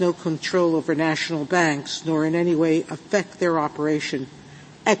exercise no control over national banks nor in any way affect their operation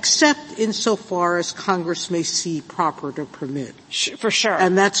except insofar as Congress may see proper to permit. For sure.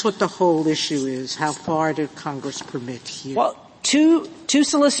 And that's what the whole issue is. How far did Congress permit here? Well, two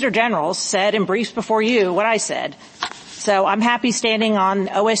Solicitor Generals said in briefs before you what I said. So I'm happy standing on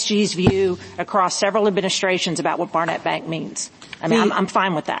OSG's view across several administrations about what Barnett Bank means. I mean, I'm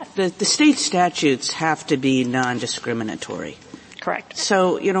fine with that. The state statutes have to be non-discriminatory. Correct.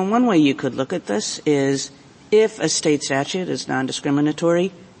 So, one way you could look at this is if a state statute is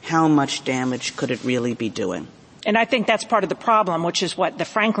non-discriminatory, how much damage could it really be doing? And I think that's part of the problem, which is what the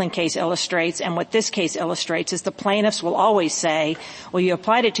Franklin case illustrates and what this case illustrates is the plaintiffs will always say, well, you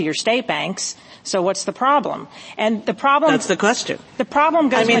applied it to your state banks, so what's the problem? And the problem— That's the question. The problem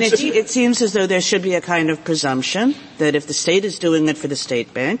goes— it seems as though there should be a kind of presumption that if the state is doing it for the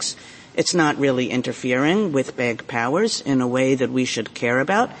state banks, it's not really interfering with bank powers in a way that we should care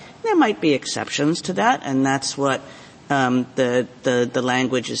about. There might be exceptions to that, and that's what the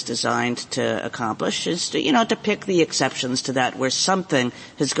language is designed to accomplish, is to pick the exceptions to that where something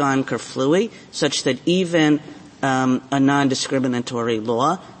has gone kerflooey, such that even a non-discriminatory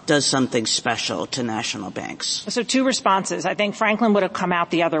law does something special to national banks. So two responses. I think Franklin would have come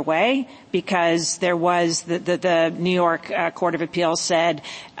out the other way because there was the New York Court of Appeals said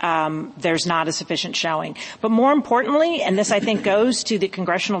there's not a sufficient showing. But more importantly, and this I think goes to the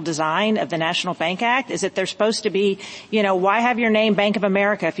congressional design of the National Bank Act, is that they're supposed to be, why have your name Bank of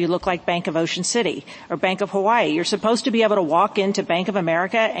America if you look like Bank of Ocean City or Bank of Hawaii? You're supposed to be able to walk into Bank of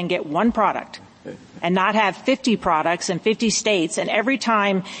America and get one product and not have 50 products in 50 states. And every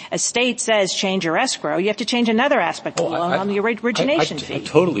time a state says change your escrow, you have to change another aspect of the loan on the origination fee. I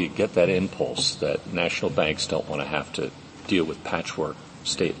totally get that impulse that national banks don't want to have to deal with patchwork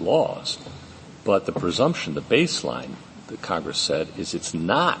state laws. But the presumption, the baseline that Congress said is it's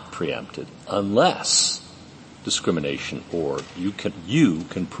not preempted unless discrimination or you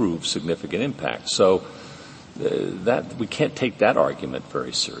can prove significant impact. So that we can't take that argument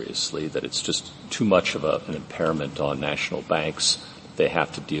very seriously, that it's just too much of an impairment on national banks. They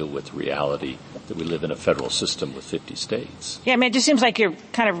have to deal with reality that we live in a federal system with 50 states. Yeah, it just seems like you're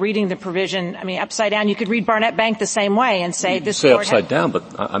kind of reading the provision, upside down. You could read Barnett Bank the same way and say this court upside down,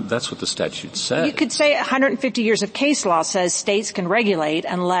 but that's what the statute says. You could say 150 years of case law says states can regulate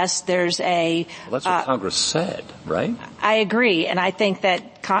unless there's a— Well, that's what Congress said, right? I agree, and I think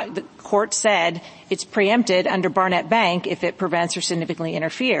that the court said it's preempted under Barnett Bank if it prevents or significantly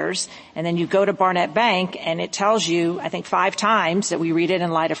interferes. And then you go to Barnett Bank and it tells you, I think 5 times, that we read it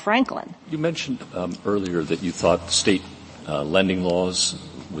in light of Franklin. You mentioned earlier that you thought state lending laws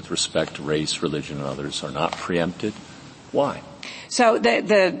with respect to race, religion, and others are not preempted. Why? So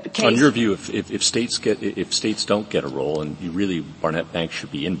the case— On your view, if states don't get a role, and Barnett Bank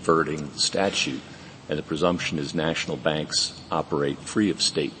should be inverting the statute, and the presumption is national banks operate free of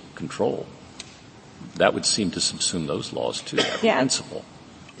state control, that would seem to subsume those laws too. Yeah. Principle.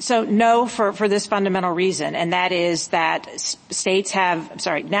 So no, for this fundamental reason, and that is that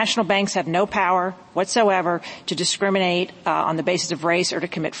national banks have no power whatsoever to discriminate on the basis of race or to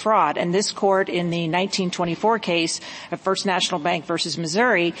commit fraud. And this court in the 1924 case of First National Bank versus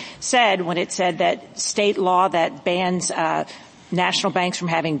Missouri said, when it said that state law that bans national banks from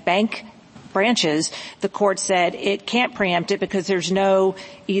having bank branches, the court said it can't preempt it because there's no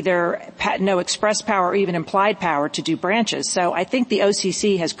express power or even implied power to do branches. So I think the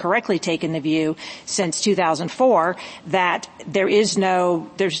OCC has correctly taken the view since 2004 that there's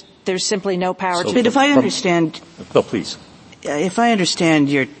simply no power to. But if I understand, please. If I understand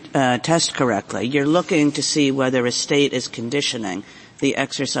your test correctly, you're looking to see whether a state is conditioning the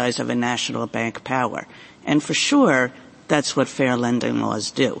exercise of a national bank power. And for sure, that's what fair lending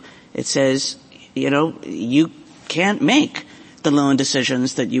laws do. It says, you can't make the loan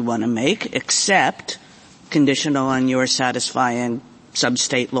decisions that you want to make except conditional on your satisfying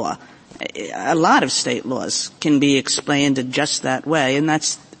sub-state law. A lot of state laws can be explained in just that way, and I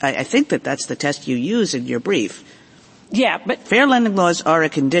think that's the test you use in your brief. Yeah, but fair lending laws are a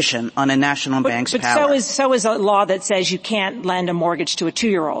condition on a national bank's power. But so is a law that says you can't lend a mortgage to a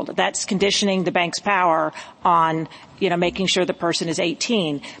 2-year-old. That's conditioning the bank's power on, making sure the person is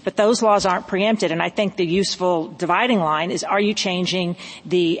 18. But those laws aren't preempted, and I think the useful dividing line is, are you changing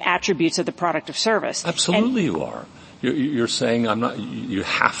the attributes of the product of service? Absolutely, you are. You're saying you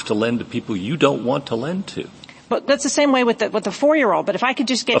have to lend to people you don't want to lend to. But that's the same way with the 4-year-old. But if I could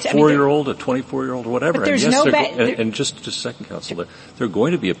just get a 4-year-old, a 24-year-old, or whatever. But there's and just a second, Counselor, there are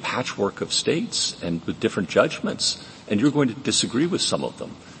going to be a patchwork of states and with different judgments, and you're going to disagree with some of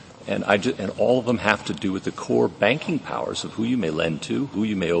them. And all of them have to do with the core banking powers of who you may lend to, who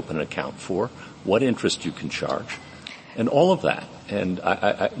you may open an account for, what interest you can charge, and all of that. And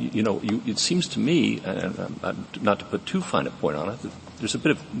it seems to me, not to put too fine a point on it, that there's a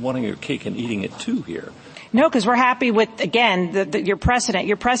bit of wanting your cake and eating it too here. No, because we're happy with, again, your precedent.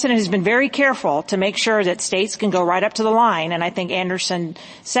 Your precedent has been very careful to make sure that states can go right up to the line, and I think Anderson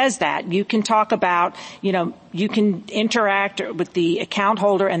says that. You can talk about, you can interact with the account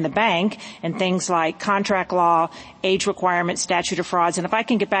holder and the bank and things like contract law, age requirements, statute of frauds. And if I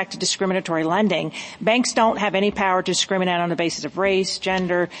can get back to discriminatory lending, banks don't have any power to discriminate on the basis of race,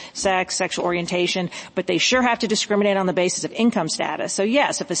 gender, sex, sexual orientation, but they sure have to discriminate on the basis of income status. So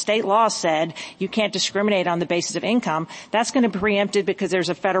yes, if a state law said you can't discriminate on the basis of income, that's going to be preempted because there's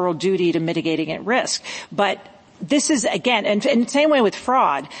a federal duty to mitigating at risk. But this is, again, and the same way with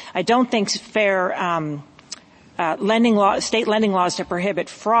fraud, I don't think fair state lending laws to prohibit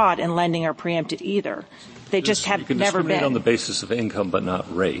fraud in lending are preempted either. They just have never been. You can discriminate on the basis of income but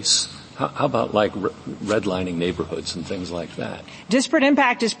not race. How about like redlining neighborhoods and things like that? Disparate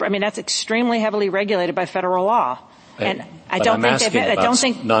impact that's extremely heavily regulated by federal law. And I don't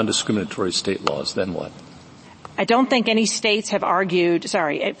think non-discriminatory state laws, then what? I don't think any states have argued,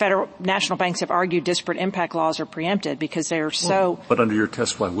 federal national banks have argued disparate impact laws are preempted because they're so. But under your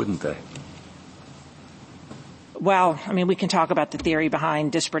test, why wouldn't they? Well, we can talk about the theory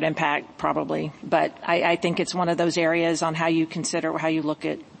behind disparate impact probably, but I think it's one of those areas on how you look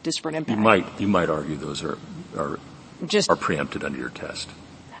at disparate impact. You might argue those are preempted under your test.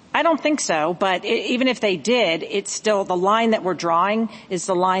 I don't think so, but even if they did, it's still the line that we're drawing is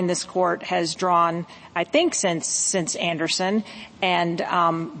the line this court has drawn, I think, since Anderson, and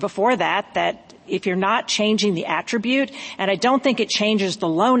before that if you're not changing the attribute, and I don't think it changes the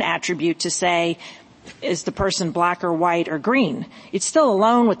loan attribute to say, is the person black or white or green? It's still a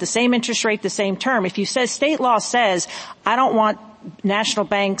loan with the same interest rate, the same term. If you say state law says, I don't want national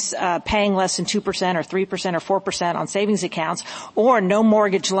banks paying less than 2% or 3% or 4% on savings accounts, or no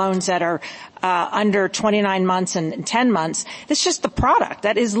mortgage loans that are under 29 months and 10 months. That's just the product.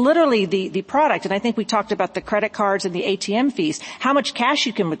 That is literally the product. And I think we talked about the credit cards and the ATM fees. How much cash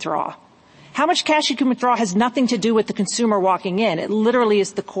you can withdraw. How much cash you can withdraw has nothing to do with the consumer walking in. It literally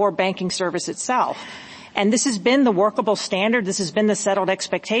is the core banking service itself. And this has been the workable standard. This has been the settled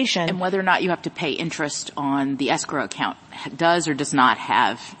expectation. And whether or not you have to pay interest on the escrow account does or does not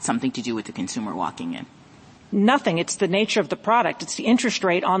have something to do with the consumer walking in. Nothing. It's the nature of the product. It's the interest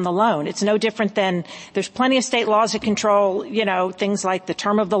rate on the loan. It's no different than there's plenty of state laws that control, things like the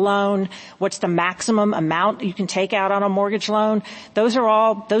term of the loan, what's the maximum amount you can take out on a mortgage loan. Those are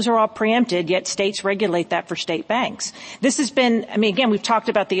all preempted, yet states regulate that for state banks. This has been, again, we've talked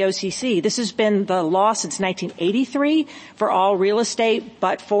about the OCC. This has been the law since 1983 for all real estate,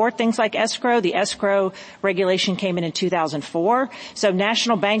 but for things like escrow. The escrow regulation came in 2004. So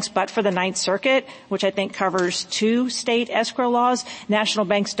national banks, but for the Ninth Circuit, which I think covers 2 state escrow laws, national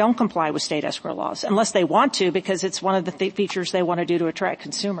banks don't comply with state escrow laws unless they want to, because it's one of the features they want to do to attract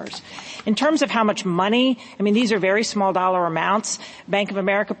consumers. In terms of how much money, these are very small dollar amounts. Bank of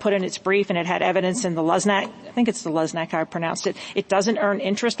America put in its brief, and it had evidence in the Luznak, I think it's the Luznak how I pronounced it. It doesn't earn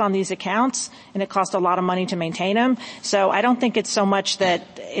interest on these accounts, and it costs a lot of money to maintain them. So I don't think it's so much that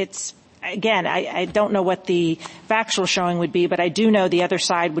again, I don't know what the factual showing would be, but I do know the other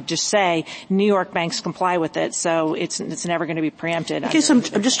side would just say New York banks comply with it, so it's never going to be preempted. I guess I'm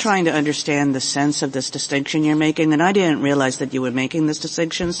just trying to understand the sense of this distinction you're making, and I didn't realize that you were making this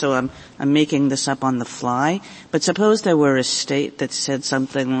distinction, so I'm making this up on the fly. But suppose there were a state that said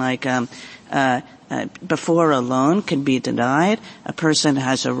something like, before a loan can be denied, a person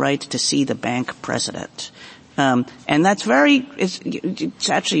has a right to see the bank president. And that's it's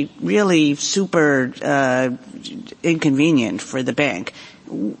actually really super, inconvenient for the bank.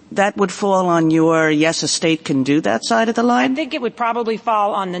 That would fall on your, yes, a state can do that side of the line? I think it would probably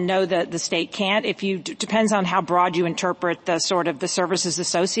fall on the no, that the state can't. Depends on how broad you interpret the sort of the services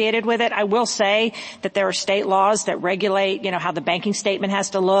associated with it. I will say that there are state laws that regulate, how the banking statement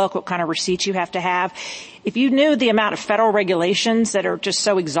has to look, what kind of receipts you have to have. If you knew the amount of federal regulations that are just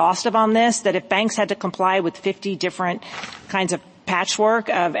so exhaustive on this, that if banks had to comply with 50 different kinds of patchwork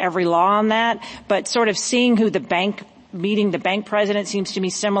of every law on that, but sort of seeing who meeting the bank president seems to me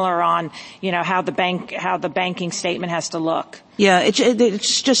similar on, how the banking statement has to look. Yeah,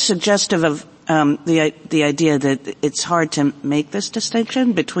 it's just suggestive of the idea that it's hard to make this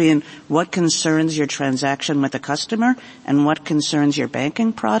distinction between what concerns your transaction with a customer and what concerns your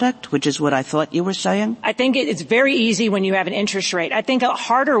banking product, which is what I thought you were saying. I think it's very easy when you have an interest rate. I think a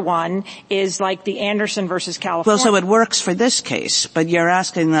harder one is like the Anderson versus California. Well, so it works for this case, but you're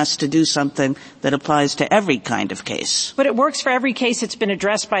asking us to do something that applies to every kind of case. But it works for every case that's been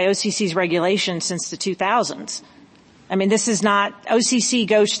addressed by OCC's regulations since the 2000s. I mean, this is not, OCC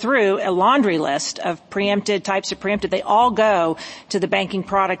goes through a laundry list of types of preempted. They all go to the banking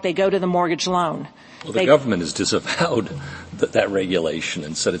product. They go to the mortgage loan. Well, the government has disavowed that regulation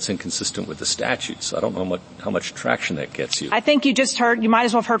and said it's inconsistent with the statute. So I don't know how much traction that gets you. I think you might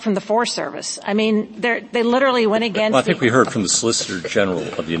as well have heard from the Forest Service. I mean, they literally went against. Well, I think we heard from the Solicitor General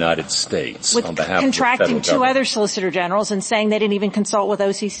of the United States on behalf of the federal contracting two government. other Solicitor Generals and saying they didn't even consult with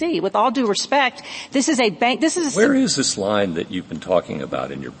OCC. With all due respect, this is a bank. Where is this line that you've been talking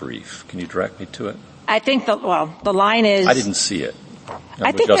about in your brief? Can you direct me to it? I think the line is. I didn't see it.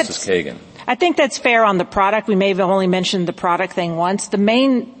 I'm with Justice Kagan. I think that's fair on the product. We may have only mentioned the product thing once. The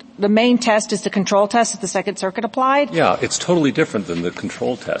main test is the control test that the Second Circuit applied. Yeah, it's totally different than the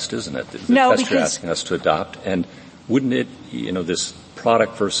control test, isn't it? The No, test you're asking us to adopt. And wouldn't it, this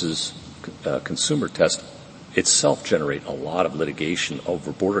product versus consumer test itself generate a lot of litigation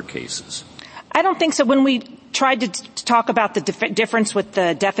over border cases? I don't think so. When we tried to talk about the difference with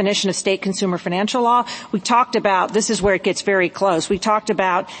the definition of state consumer financial law, we talked about, this is where it gets very close, we talked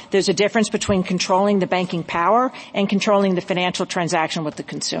about there's a difference between controlling the banking power and controlling the financial transaction with the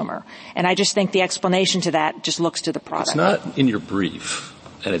consumer. And I just think the explanation to that just looks to the product. It's not in your brief,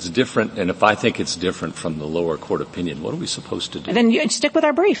 and it's different, and if I think it's different from the lower court opinion, what are we supposed to do? Then you stick with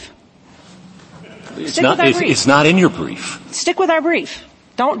our brief. It's not in your brief. Stick with our brief.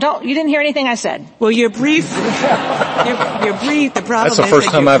 You didn't hear anything I said. Well, your brief, the problem That's the first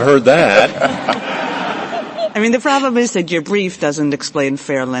time I've heard that. I mean, the problem is that your brief doesn't explain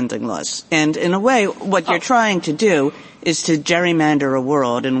fair lending laws. And in a way, what you're trying to do is to gerrymander a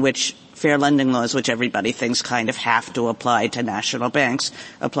world in which fair lending laws, which everybody thinks kind of have to apply to national banks,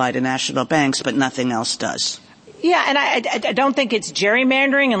 but nothing else does. Yeah, and I don't think it's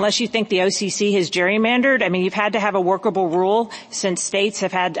gerrymandering unless you think the OCC has gerrymandered. I mean, you've had to have a workable rule since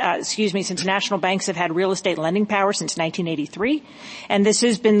since national banks have had real estate lending power since 1983. And this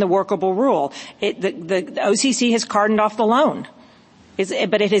has been the workable rule. The OCC has cordoned off the loan.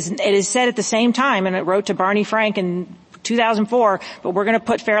 But it is said at the same time, and it wrote to Barney Frank in 2004, but we're going to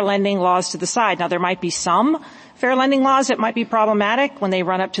put fair lending laws to the side. Now, there might be some fair lending laws that might be problematic when they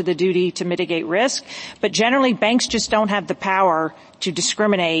run up to the duty to mitigate risk, but generally banks just don't have the power to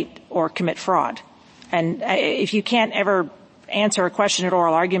discriminate or commit fraud. And if you can't ever answer a question at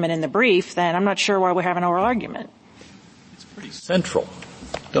oral argument in the brief, then I'm not sure why we have an oral argument. It's pretty central.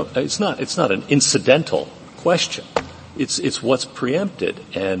 It's not an incidental question. It's what's preempted,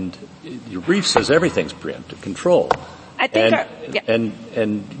 and your brief says everything's preempted. Control. I think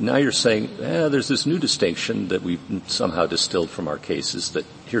and now you're saying, there's this new distinction that we've somehow distilled from our cases that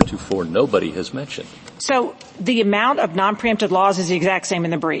heretofore nobody has mentioned. So the amount of non-preempted laws is the exact same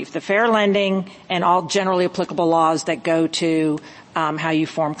in the brief. The fair lending and all generally applicable laws that go to how you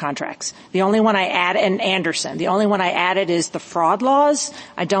form contracts. The only one I added is the fraud laws.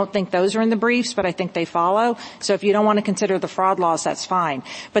 I don't think those are in the briefs, but I think they follow. So if you don't want to consider the fraud laws, that's fine.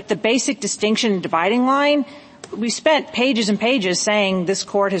 But the basic distinction and dividing line, we spent pages and pages saying this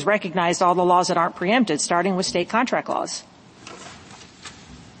court has recognized all the laws that aren't preempted, starting with state contract laws.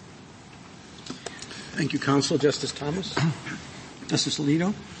 Thank you, Counsel. Justice Thomas? Justice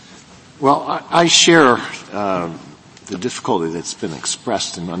Alito? Well, I share the difficulty that's been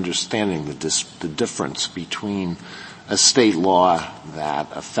expressed in understanding the difference between a state law that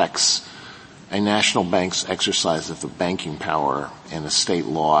affects a national bank's exercise of the banking power and a state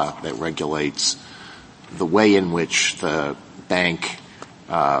law that regulates the way in which the bank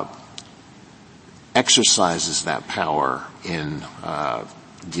exercises that power in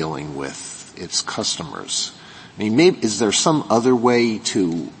dealing with its customers. I mean, is there some other way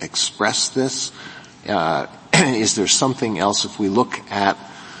to express this? Is there something else? If we look at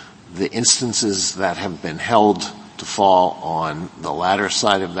the instances that have been held to fall on the latter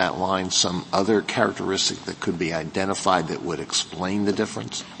side of that line, some other characteristic that could be identified that would explain the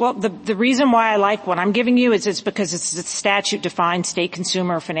difference? Well, the reason why I like what I'm giving you is it's because it's the statute defines state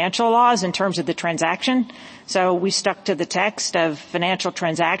consumer financial laws in terms of the transaction. So we stuck to the text of financial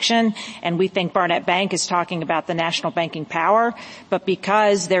transaction, and we think Barnett Bank is talking about the national banking power. But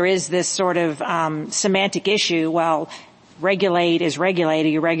because there is this sort of semantic issue, well, regulate is regulate. Are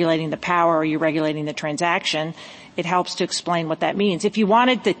you regulating the power? Are you regulating the transaction? It helps to explain what that means. If you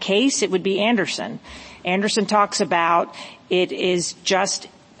wanted the case, it would be Anderson. Anderson talks about it is just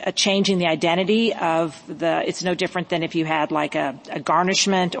changing the identity of it's no different than if you had like a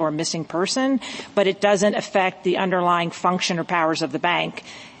garnishment or a missing person, but it doesn't affect the underlying function or powers of the bank.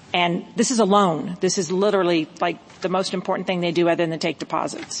 And this is a loan. This is literally like the most important thing they do other than take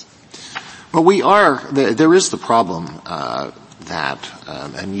deposits. Well, there is the problem,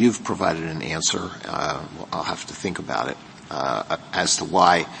 and you've provided an answer, I'll have to think about it, as to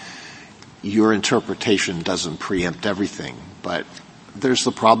why your interpretation doesn't preempt everything. But there's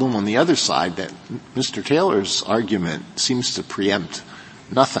the problem on the other side that Mr. Taylor's argument seems to preempt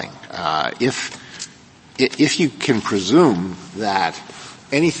nothing. If you can presume that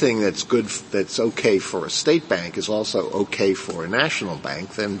anything that's okay for a state bank is also okay for a national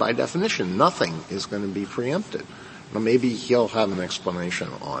bank, then by definition nothing is going to be preempted. Well, maybe he'll have an explanation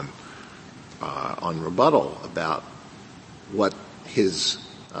on rebuttal about what his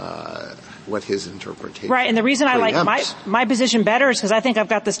interpretation. Right, and the reason preempts. I like my position better is because I think I've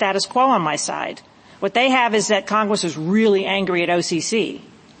got the status quo on my side. What they have is that Congress is really angry at OCC.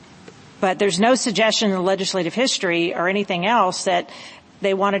 But there's no suggestion in the legislative history or anything else that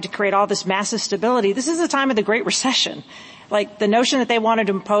they wanted to create all this massive stability. This is the time of the Great Recession. Like the notion that they wanted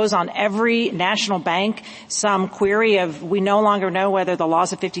to impose on every national bank some query of we no longer know whether the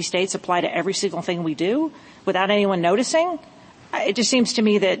laws of 50 states apply to every single thing we do without anyone noticing. It just seems to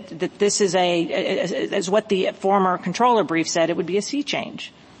me that this is as what the former controller brief said, it would be a sea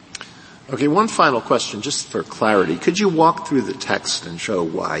change. Okay, one final question, just for clarity. Could you walk through the text and show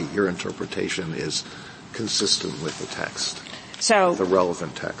why your interpretation is consistent with the text? So the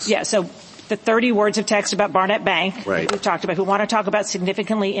relevant text. Yeah, so the 30 words of text about Barnett Bank right. We've talked about. If we want to talk about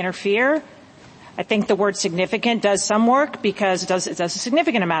significantly interfere, I think the word significant does some work because it does a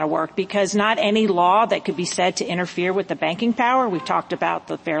significant amount of work because not any law that could be said to interfere with the banking power. We've talked about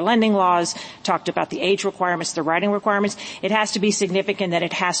the fair lending laws, talked about the age requirements, the writing requirements. It has to be significant that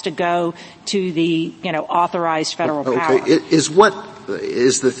it has to go to the, authorized federal power. Okay.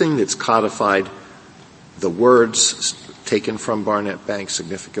 Is the thing that's codified the words taken from Barnett Bank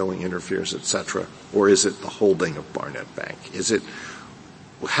significantly interferes, etc., or is it the holding of Barnett Bank? Is it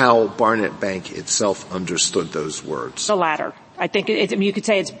how Barnett Bank itself understood those words? The latter. I think you could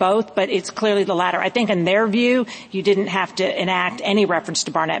say it's both, but it's clearly the latter. I think in their view, you didn't have to enact any reference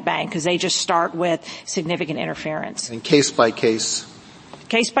to Barnett Bank because they just start with significant interference. And case by case?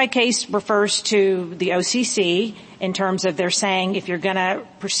 Case by case refers to the OCC in terms of they're saying if you're going to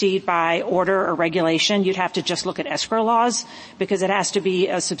proceed by order or regulation, you'd have to just look at escrow laws because it has to be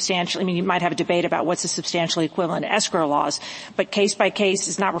a substantial, you might have a debate about what's a substantially equivalent to escrow laws, but case by case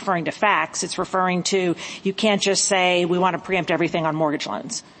is not referring to facts. It's referring to you can't just say we want to preempt everything on mortgage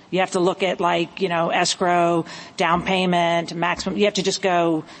loans. You have to look at escrow, down payment, maximum. You have to just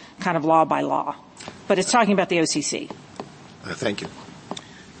go kind of law by law. But it's talking about the OCC. Thank you.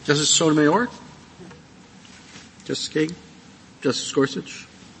 Justice Sotomayor? Justice Kagan? Justice Gorsuch?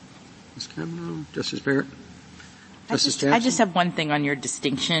 Ms. Kavanaugh? Justice Barrett? Justice Jackson? I just have one thing on your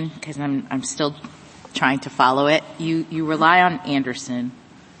distinction because I'm still trying to follow it. You rely on Anderson,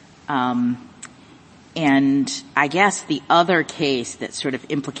 and I guess the other case that sort of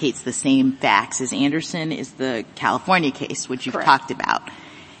implicates the same facts as Anderson is the California case, which you've talked about.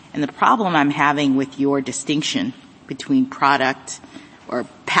 And the problem I'm having with your distinction between product or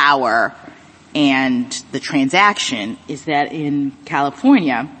power and the transaction is that in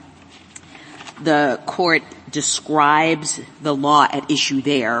California, the court describes the law at issue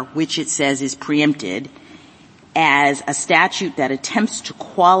there, which it says is preempted, as a statute that attempts to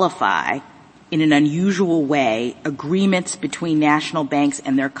qualify in an unusual way agreements between national banks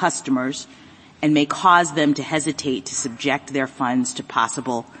and their customers and may cause them to hesitate to subject their funds to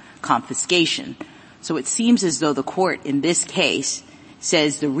possible confiscation. So it seems as though the court in this case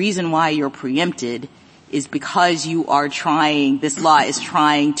says the reason why you're preempted is because this law is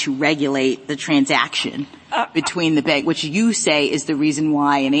trying to regulate the transaction between the bank, which you say is the reason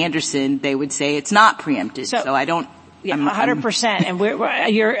why in Anderson they would say it's not preempted. So I don't. Yeah, 100%.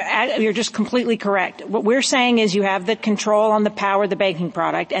 And you're just completely correct. What we're saying is you have the control on the power of the banking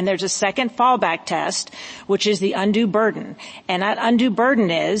product, and there's a second fallback test, which is the undue burden. And that undue burden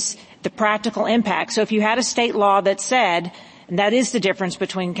is the practical impact. So if you had a state law that said, and that is the difference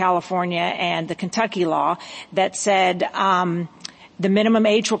between California and the Kentucky law, that said the minimum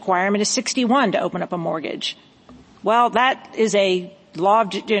age requirement is 61 to open up a mortgage. Well, that is a law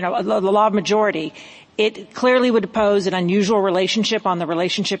of, the law of majority. It clearly would pose an unusual relationship on the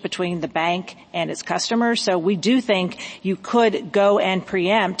relationship between the bank and its customers. So we do think you could go and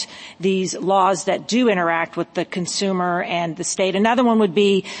preempt these laws that do interact with the consumer and the state. Another one would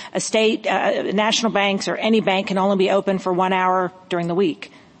be national banks or any bank can only be open for 1 hour during the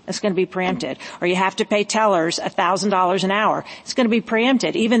week. It's going to be preempted. Or you have to pay tellers $1,000 an hour. It's going to be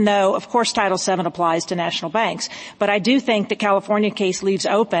preempted, even though, of course, Title VII applies to national banks. But I do think the California case leaves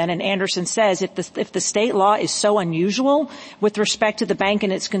open, and Anderson says if the state law is so unusual with respect to the bank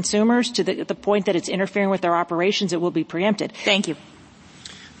and its consumers to the point that it's interfering with their operations, it will be preempted. Thank you.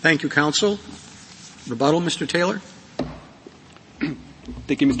 Thank you, counsel. Rebuttal, Mr. Taylor.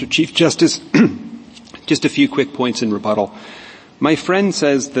 Thank you, Mr. Chief Justice. Just a few quick points in rebuttal. My friend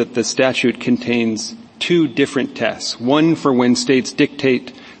says that the statute contains two different tests. One for when states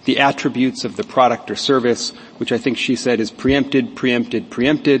dictate the attributes of the product or service, which I think she said is preempted,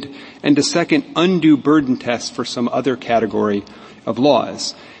 and a second undue burden test for some other category of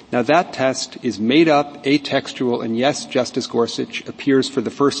laws. Now that test is made up, atextual, and yes, Justice Gorsuch appears for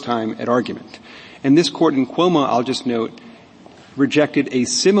the first time at argument. And this court in Cuomo, I'll just note, rejected a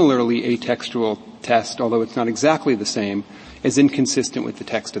similarly atextual test, although it's not exactly the same, as inconsistent with the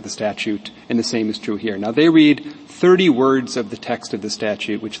text of the statute, and the same is true here. Now, they read 30 words of the text of the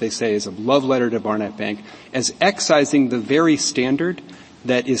statute, which they say is a love letter to Barnett Bank, as excising the very standard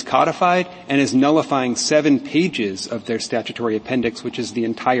that is codified and is nullifying 7 pages of their statutory appendix, which is the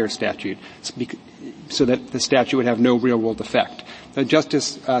entire statute, so that the statute would have no real-world effect.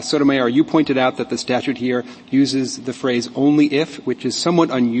 Justice Sotomayor, you pointed out that the statute here uses the phrase only if, which is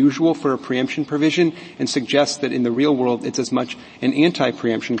somewhat unusual for a preemption provision, and suggests that in the real world it's as much an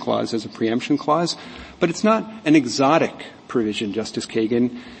anti-preemption clause as a preemption clause. But it's not an exotic provision, Justice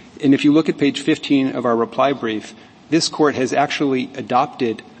Kagan. And if you look at page 15 of our reply brief, this court has actually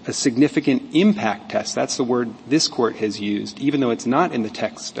adopted a significant impact test. That's the word this court has used, even though it's not in the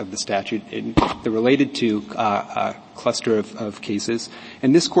text of the statute. They're related to a cluster of cases.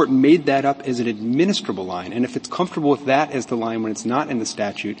 And this court made that up as an administrable line. And if it's comfortable with that as the line when it's not in the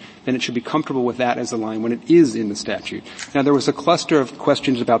statute, then it should be comfortable with that as the line when it is in the statute. Now, there was a cluster of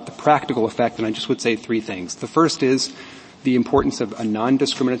questions about the practical effect, and I just would say 3 things. The first is the importance of a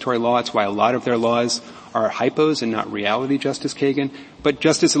non-discriminatory law. It's why a lot of their laws are hypos and not reality, Justice Kagan. But,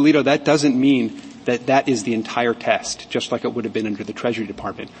 Justice Alito, that doesn't mean that that is the entire test, just like it would have been under the Treasury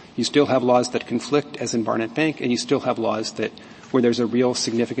Department. You still have laws that conflict, as in Barnett Bank, and you still have laws where there's a real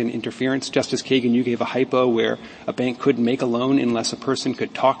significant interference. Justice Kagan, you gave a hypo where a bank couldn't make a loan unless a person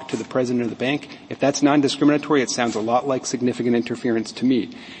could talk to the president of the bank. If that's non-discriminatory, it sounds a lot like significant interference to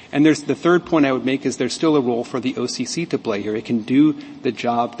me. And the third point I would make is there's still a role for the OCC to play here. It can do the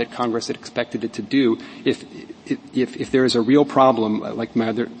job that Congress had expected it to do if there is a real problem, like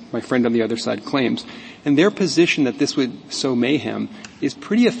my friend on the other side claims. And their position that this would sow mayhem is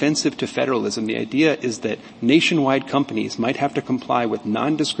pretty offensive to federalism. The idea is that nationwide companies might have to comply with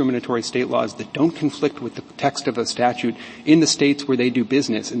non-discriminatory state laws that don't conflict with the text of a statute in the states where they do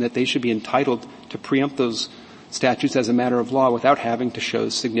business, and that they should be entitled to preempt those statutes as a matter of law without having to show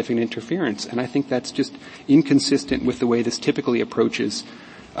significant interference. And I think that's just inconsistent with the way this typically approaches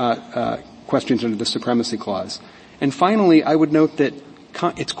questions under the Supremacy Clause. And finally, I would note that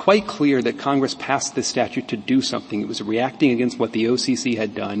it's quite clear that Congress passed this statute to do something. It was reacting against what the OCC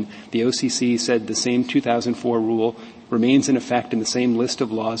had done. The OCC said the same 2004 rule remains in effect and the same list of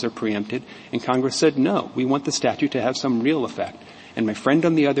laws are preempted. And Congress said, no, we want the statute to have some real effect. And my friend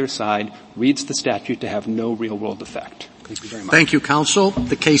on the other side reads the statute to have no real-world effect. Thank you very much. Thank you, counsel.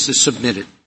 The case is submitted.